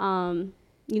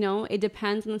 you know, it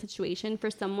depends on the situation. For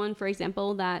someone, for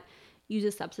example, that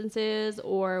uses substances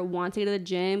or wants to go to the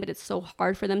gym, but it's so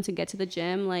hard for them to get to the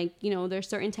gym. Like, you know, there's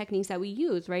certain techniques that we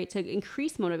use, right, to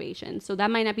increase motivation. So that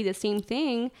might not be the same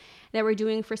thing that we're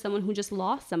doing for someone who just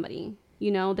lost somebody. You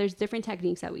know, there's different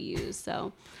techniques that we use.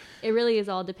 So it really is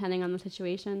all depending on the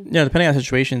situation. Yeah, depending on the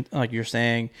situation, like you're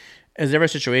saying, is there ever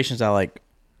situations that, like,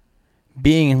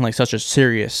 being in like such a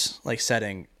serious like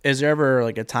setting, is there ever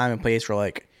like a time and place for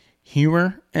like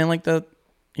humor in like the,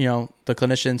 you know, the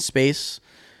clinician space?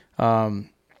 You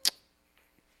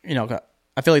know,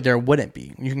 I feel like there wouldn't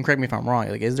be. You can correct me if I'm wrong.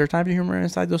 Like, is there time for humor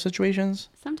inside those situations?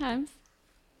 Sometimes.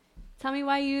 Tell me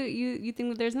why you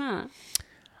think that there's not.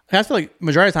 I feel like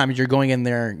majority of the time you're going in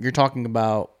there, you're talking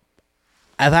about,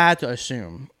 I've had to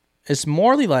assume, it's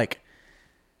morely like,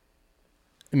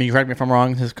 I mean, you correct me if I'm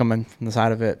wrong, this is coming from the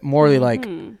side of it, morely like,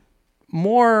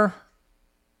 more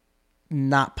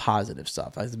not positive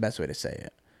stuff. That's the best way to say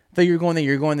it. So you're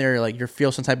going there, like, you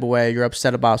feel some type of way, you're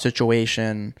upset about a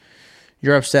situation,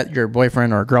 you're upset your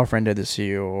boyfriend or girlfriend did this to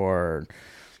you, or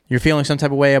you're feeling some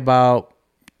type of way about,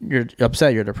 you're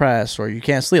upset, you're depressed, or you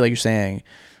can't sleep, like you're saying.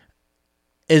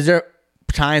 Is there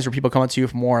times where people come up to you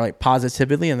for more like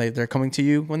positivity and they're coming to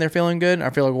you when they're feeling good? I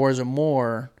feel like, or is it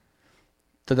more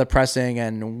the depressing,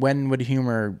 and when would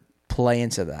humor play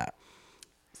into that?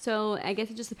 So I guess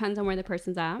it just depends on where the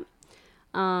person's at.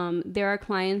 There are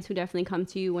clients who definitely come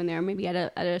to you when they're maybe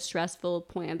at a stressful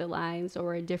point of their lives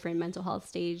or a different mental health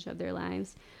stage of their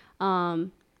lives.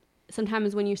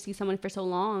 Sometimes when you see someone for so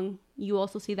long, you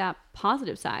also see that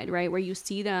positive side, right? Where you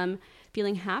see them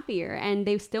feeling happier and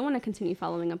they still want to continue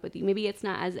following up with you. Maybe it's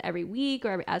not as every week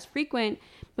or as frequent,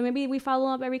 but maybe we follow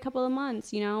up every couple of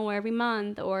months, you know, or every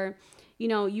month, or, you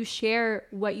know, you share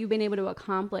what you've been able to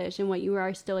accomplish and what you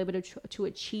are still able to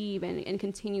achieve and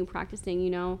continue practicing, you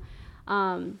know.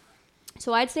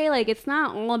 So I'd say, like, it's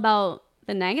not all about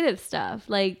the negative stuff.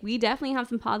 Like, we definitely have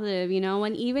some positive, you know,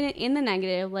 and even in the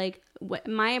negative, like,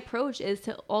 my approach is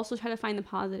to also try to find the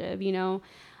positive, you know.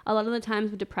 A lot of the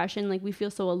times with depression, like, we feel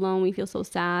so alone, we feel so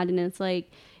sad, and it's like,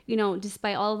 you know,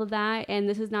 despite all of that, and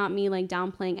this is not me like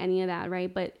downplaying any of that,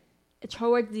 right? But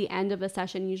towards the end of a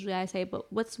session, usually I say,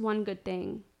 but what's one good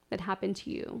thing that happened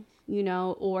to you, you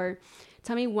know, or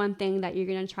tell me one thing that you're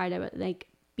going to try to, like,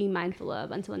 be mindful of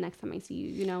until the next time I see you,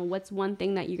 you know, what's one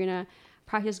thing that you're going to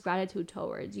practice gratitude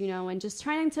towards, you know, and just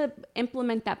trying to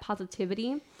implement that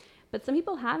positivity. But some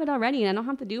people have it already and I don't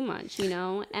have to do much, you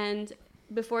know. And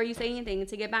before you say anything,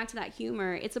 to get back to that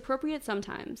humor, it's appropriate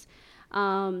sometimes.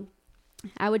 I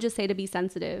would just say to be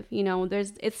sensitive, you know,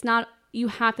 it's not, you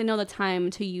have to know the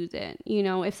time to use it. You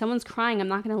know, if someone's crying, I'm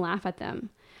not going to laugh at them,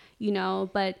 you know.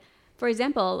 But for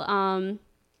example,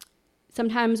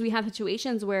 sometimes we have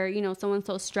situations where, you know, someone's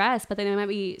so stressed, but then they might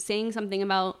be saying something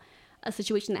about a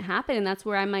situation that happened. And that's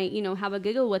where I might, you know, have a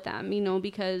giggle with them, you know,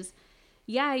 because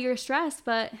yeah, you're stressed,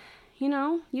 but you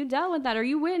know, you dealt with that, or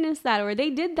you witnessed that, or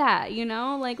they did that, you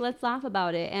know, like, let's laugh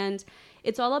about it. And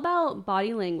it's all about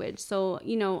body language. So,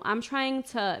 you know, I'm trying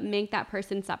to make that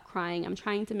person stop crying. I'm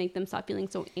trying to make them stop feeling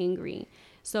so angry.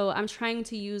 So I'm trying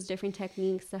to use different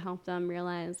techniques to help them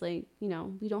realize, like, you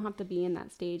know, we don't have to be in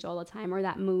that stage all the time or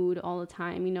that mood all the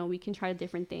time. You know, we can try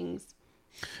different things.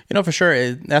 You know, for sure,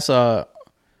 I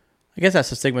guess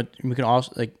that's a stigma we can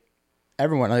also, like,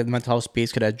 everyone, like, the mental health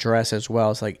space could address as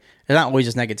well. It's like, it's not always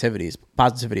just negativity, it's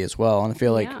positivity as well. And I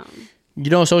feel like you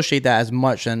don't associate that as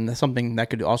much, and that's something that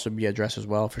could also be addressed as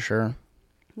well, for sure.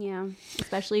 Yeah,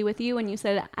 especially with you when you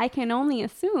said, I can only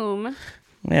assume.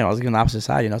 Yeah, I was giving the opposite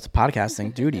side. You know, it's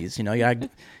podcasting duties. You know, you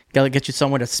gotta get you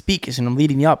somewhere to speak. And I'm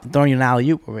leading you up and throwing you an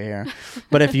alley-oop over here.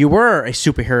 But if you were a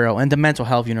superhero in the mental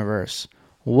health universe,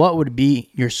 what would be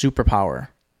your superpower?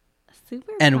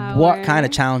 And what kind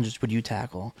of challenges would you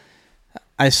tackle?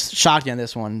 I shocked you on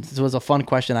this one. This was a fun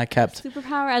question I kept.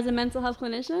 Superpower as a mental health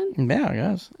clinician? Yeah, I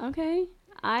guess. Okay.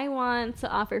 I want to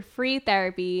offer free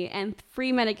therapy and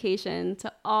free medication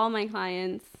to all my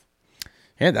clients.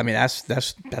 Yeah, I mean, that's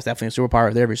definitely a superpower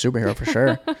of every superhero, for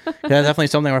sure. That's definitely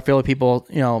something where I feel like people,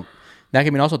 you know, that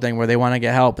can be also a thing where they want to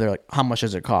get help. They're like, how much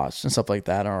does it cost and stuff like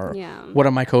that, or what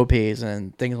are my co-pays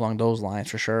and things along those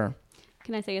lines, for sure.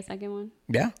 Can I say a second one?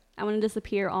 Yeah. I want to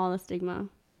disappear all the stigma.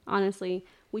 Honestly,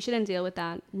 we shouldn't deal with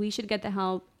that. We should get the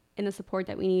help and the support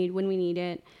that we need when we need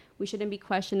it. We shouldn't be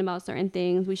questioned about certain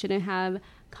things. We shouldn't have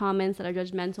comments that are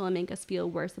judgmental and make us feel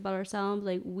worse about ourselves.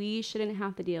 Like, we shouldn't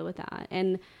have to deal with that.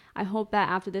 And I hope that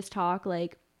after this talk,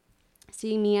 like,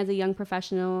 seeing me as a young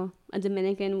professional, a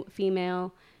Dominican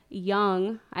female,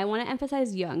 young, I want to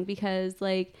emphasize young because,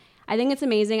 like, I think it's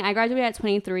amazing. I graduated at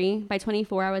 23. By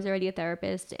 24, I was already a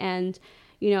therapist. And,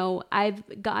 you know,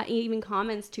 I've got even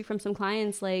comments too from some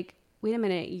clients like, wait a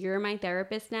minute, you're my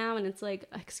therapist now? And it's like,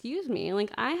 excuse me, like,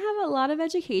 I have a lot of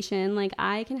education, like,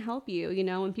 I can help you, you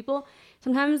know. And people,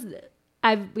 sometimes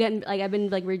I've been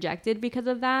like rejected because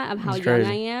of that, of how young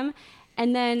I am.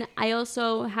 And then I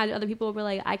also had other people who were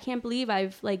like, I can't believe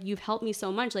you've helped me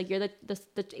so much, like, you're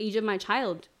the age of my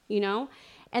child, you know.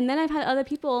 And then I've had other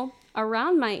people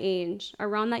around my age,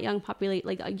 around that young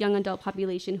a young adult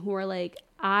population, who are like,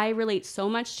 I relate so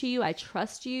much to you. I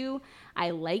trust you. I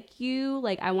like you.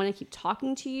 Like, I want to keep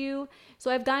talking to you.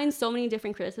 So I've gotten so many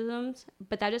different criticisms,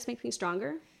 but that just makes me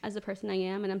stronger as the person I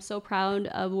am. And I'm so proud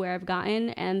of where I've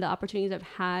gotten and the opportunities I've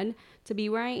had to be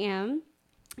where I am.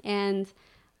 And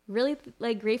really,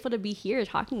 like, grateful to be here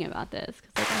talking about this.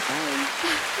 Because, like I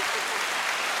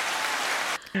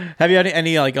said, have you had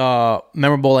any like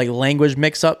memorable like language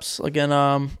mix-ups, like, in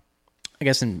I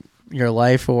guess in your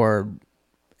life or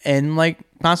in like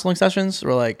counseling sessions,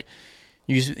 or like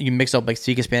you mix up like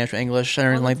speaking Spanish or English or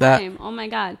anything like that? Oh my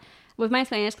God. With my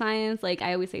Spanish clients, like,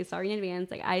 I always say sorry in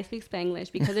advance. Like, I speak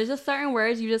Spanglish because there's just certain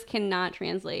words you just cannot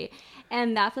translate.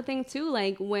 And that's the thing too.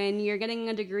 Like, when you're getting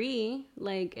a degree,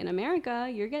 like in America,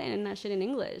 you're getting that shit in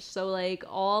English. So, like,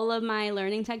 all of my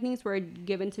learning techniques were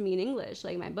given to me in English.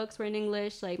 Like, my books were in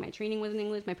English. Like, my training was in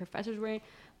English. My professors were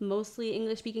mostly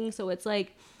English speaking. So it's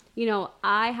like, you know,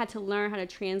 I had to learn how to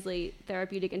translate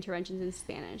therapeutic interventions in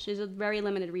Spanish. There's very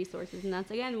limited resources. And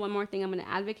that's, again, one more thing I'm going to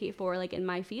advocate for, like, in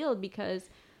my field, because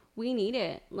we need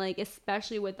it. Like,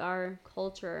 especially with our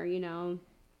culture, you know,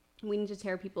 we need to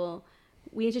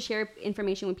share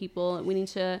information with people. We need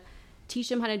to teach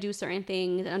them how to do certain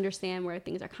things and understand where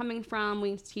things are coming from.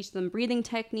 We need to teach them breathing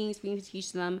techniques. We need to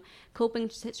teach them coping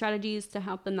strategies to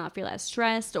help them not feel as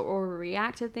stressed or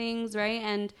react to things, right?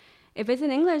 And if it's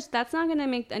in English, that's not going to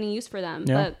make any use for them.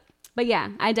 Yeah. But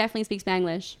yeah, I definitely speak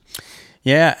Spanglish.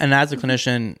 Yeah, and as a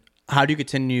clinician, how do you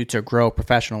continue to grow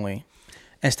professionally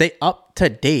and stay up to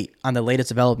date on the latest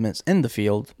developments in the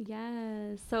field?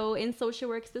 Yes. So in social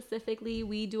work specifically,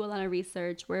 we do a lot of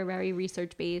research. We're very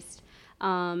research-based.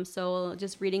 So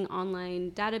just reading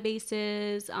online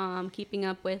databases, keeping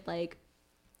up with, like,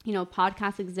 you know,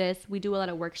 podcasts exist. We do a lot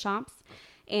of workshops,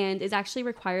 and it's actually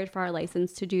required for our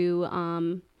license to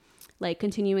do like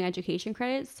continuing education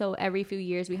credits. So every few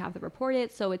years we have to report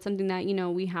it. So it's something that, you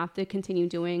know, we have to continue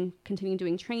doing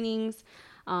trainings.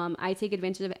 I take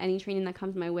advantage of any training that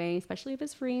comes my way, especially if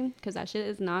it's free, because that shit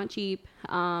is not cheap.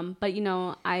 But, you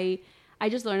know, I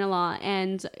just learn a lot.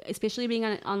 And especially being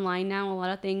online now, a lot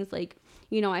of things, like,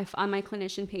 you know, on my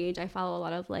clinician page, I follow a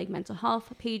lot of like mental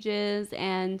health pages,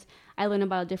 and I learn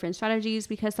about different strategies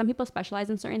because some people specialize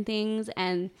in certain things.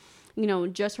 And, you know,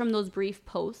 just from those brief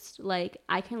posts, like,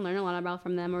 I can learn a lot about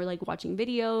from them, or like watching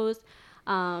videos.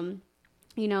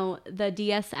 You know, the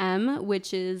DSM,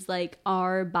 which is like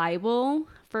our Bible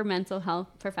for mental health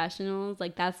professionals,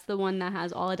 like, that's the one that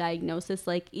has all the diagnosis.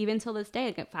 Like, even till this day,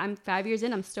 like, if I'm 5 years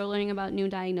in, I'm still learning about new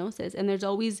diagnoses, and there's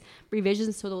always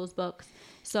revisions to those books.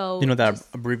 So, you know what that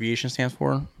abbreviation stands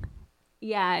for?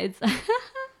 Yeah, it's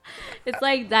it's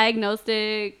like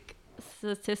diagnostic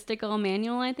statistical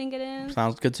manual, I think it is.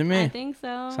 Sounds good to me. I think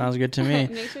so. Sounds good to me.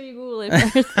 Make sure you Google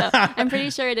it first. Though. I'm pretty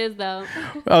sure it is, though.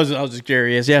 I was just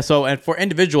curious. Yeah. So, and for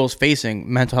individuals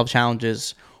facing mental health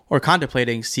challenges or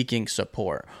contemplating seeking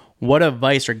support, what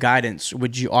advice or guidance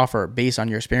would you offer based on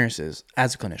your experiences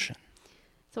as a clinician?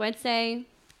 So I'd say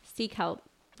seek help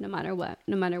no matter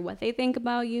what they think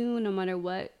about you, no matter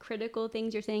what critical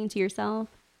things you're saying to yourself,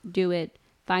 do it.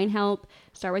 Find help.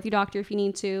 Start with your doctor if you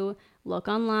need to. Look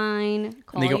online.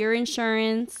 Call your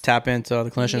insurance. Tap into the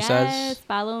Clinician Says. Yes,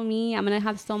 follow me. I'm going to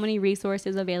have so many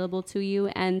resources available to you.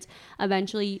 And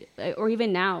eventually, or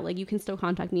even now, like you can still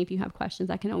contact me if you have questions.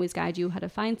 I can always guide you how to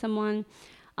find someone.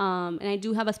 And I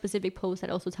do have a specific post that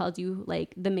also tells you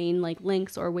like the main like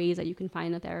links or ways that you can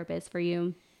find a therapist for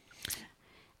you.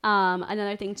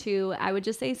 Another thing too, I would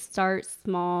just say start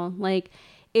small. Like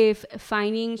if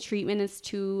finding treatment is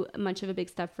too much of a big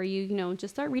step for you,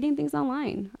 just start reading things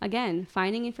online. Again,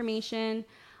 finding information,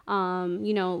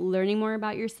 learning more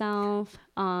about yourself,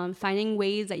 finding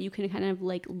ways that you can kind of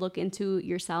like look into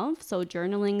yourself. So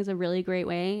journaling is a really great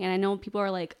way. And I know people are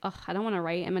like, oh, I don't want to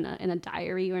write. I'm in a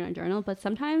diary or in a journal. But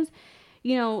sometimes,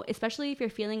 especially if you're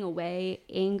feeling away,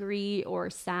 angry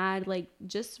or sad, like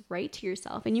just write to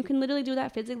yourself. And you can literally do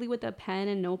that physically with a pen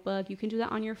and notebook. You can do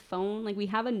that on your phone. Like we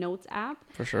have a notes app.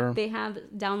 For sure. They have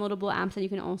downloadable apps that you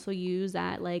can also use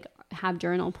that like have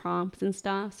journal prompts and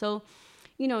stuff. So,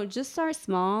 just start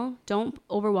small. Don't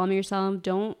overwhelm yourself.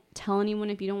 Don't tell anyone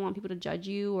if you don't want people to judge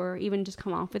you or even just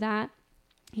come off with that.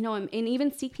 And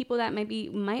even seek people that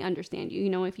might understand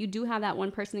you. If you do have that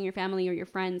one person in your family or your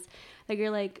friends that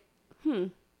you're like,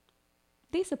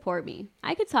 they support me.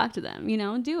 I could talk to them,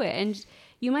 do it. And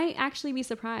you might actually be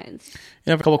surprised.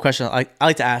 I have a couple of questions I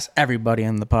like to ask everybody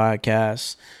on the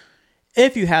podcast.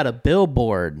 If you had a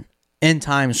billboard in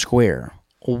Times Square,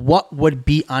 what would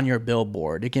be on your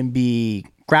billboard? It can be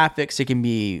graphics, it can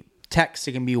be text,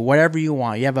 it can be whatever you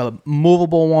want. You have a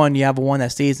movable one, you have one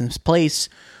that stays in place,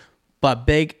 but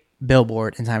big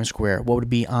billboard in Times Square. What would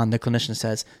be on the Clinician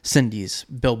Says Cindy's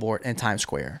billboard in Times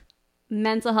Square?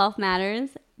 Mental health matters.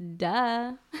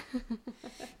 Duh.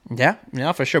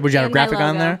 Yeah, for sure. Would you have a graphic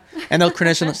on there? And the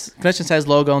Clinician Says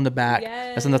logo in the back.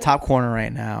 Yes. That's in the top corner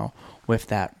right now with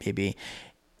that, baby.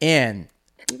 And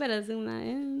you better zoom that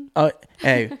in.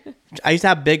 Hey, I used to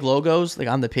have big logos like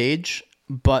on the page,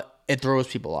 but it throws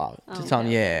people off. Just telling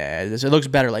you, it looks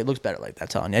better. Like that.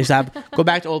 Telling you, I used to have go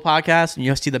back to old podcasts and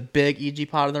you see the big EG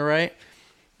pod on the right.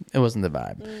 It wasn't the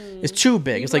vibe. It's too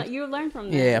big. It's like you learn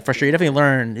from that. Yeah, for sure. You definitely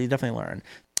learn.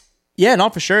 Yeah, no,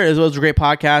 for sure. It was a great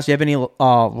podcast. Do you have any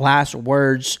last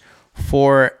words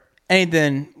for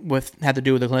anything had to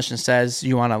do with the Clinician Says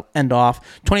you want to end off?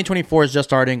 2024 is just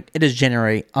starting. It is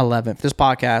January 11th. This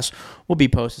podcast will be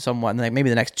posted somewhat in like maybe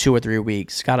the next 2 or 3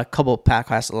 weeks. Got a couple of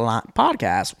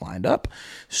podcasts lined up.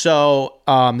 So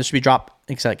this should be dropped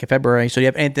in February. So do you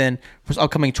have anything for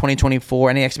upcoming 2024?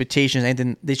 Any expectations?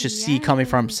 Anything they should see coming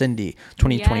from Cindy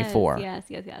 2024? Yes.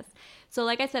 So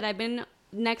like I said, I've been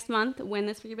next month when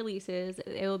this releases,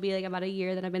 it will be like about a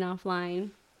year that I've been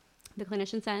offline. The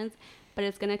Clinician Says, but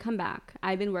it's going to come back.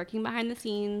 I've been working behind the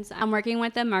scenes. I'm working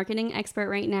with a marketing expert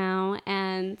right now,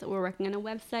 and we're working on a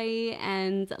website,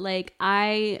 and like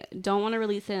I don't want to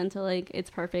release it until like it's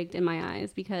perfect in my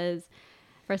eyes, because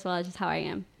first of all, it's just how I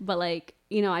am. But like,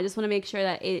 I just want to make sure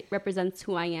that it represents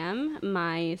who I am,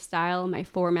 my style, my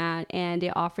format, and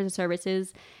it offers the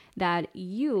services that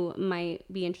you might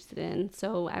be interested in.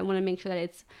 So I want to make sure that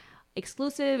it's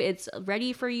exclusive, it's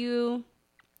ready for you.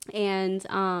 And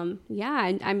I'm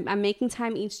making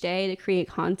time each day to create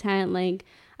content. Like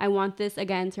I want this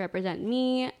again to represent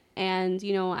me, and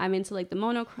I'm into like the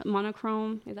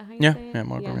monochrome. Is that how you say it?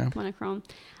 Monochrome.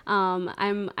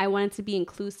 I want it to be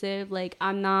inclusive. Like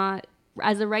I'm not,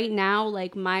 as of right now,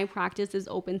 like my practice is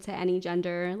open to any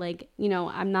gender. Like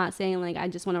I'm not saying like I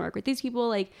just want to work with these people.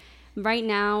 Like right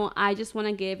now, I just want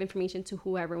to give information to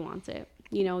whoever wants it.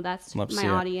 That's my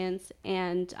audience,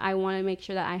 and I want to make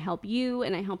sure that I help you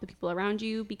and I help the people around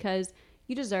you, because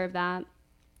you deserve that.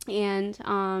 And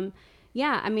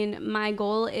my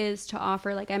goal is to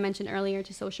offer, like I mentioned earlier,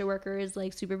 to social workers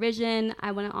like supervision.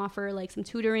 I want to offer like some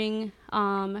tutoring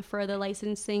for the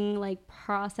licensing like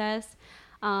process.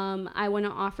 I want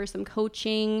to offer some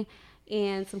coaching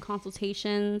and some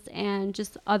consultations and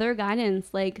just other guidance.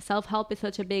 Like self-help is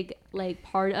such a big like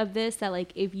part of this, that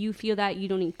like if you feel that you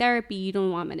don't need therapy, you don't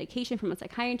want medication from a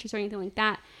psychiatrist or anything like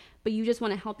that, but you just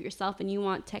want to help yourself and you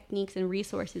want techniques and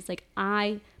resources, like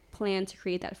I plan to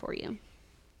create that for you.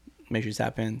 make sure you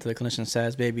tap into the Clinician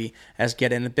Says, baby. Let's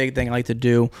get it. And the big thing I like to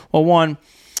do, well, one,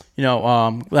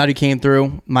 glad you came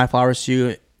through. My flowers to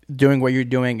you. Doing what you're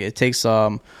doing, it takes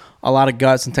a lot of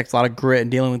guts and takes a lot of grit,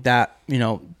 and dealing with that,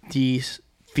 the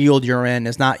field you're in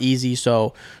is not easy.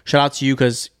 So shout out to you,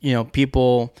 because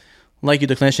people like you,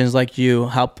 the clinicians like you,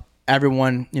 help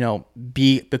everyone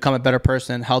become a better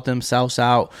person, help themselves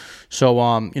out. So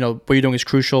what you're doing is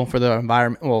crucial for the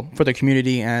environment, well, for the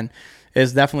community, and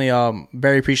is definitely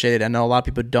very appreciated. I know a lot of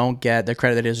people don't get the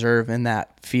credit they deserve in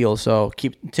that field, so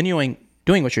keep continuing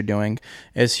doing what you're doing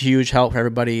is huge help for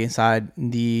everybody inside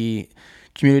the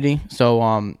community. So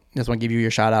just want to give you your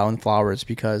shout out and flowers,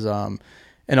 because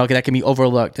that can be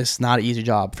overlooked. It's not an easy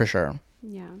job for sure.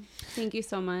 Yeah, thank you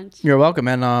so much. You're welcome.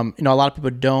 And a lot of people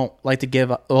don't like to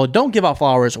don't give out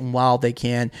flowers while they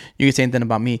can. You can say anything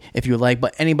about me if you like,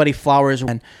 but anybody flowers.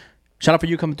 And shout out for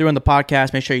you coming through on the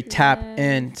podcast. Make sure you tap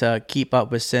in to Keep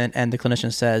Up with Sin and the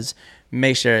Clinician Says.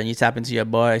 Make sure you tap into your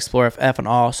boy Explore FF on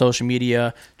all social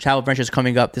media. Travel adventures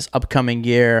coming up this upcoming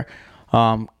year.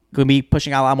 Gonna be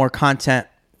pushing out a lot more content,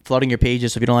 flooding your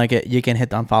pages. So if you don't like it, you can hit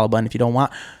the unfollow button if you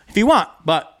want.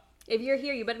 But if you're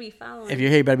here, you better be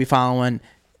following.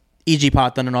 EG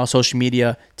Pod Thunder on all social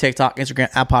media: TikTok, Instagram,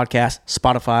 Apple Podcasts,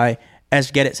 Spotify. Let's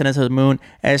get it. Send it to the moon.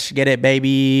 Let's get it,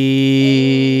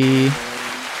 baby.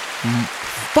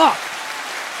 Fuck.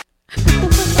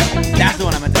 That's the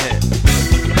one I meant to hit.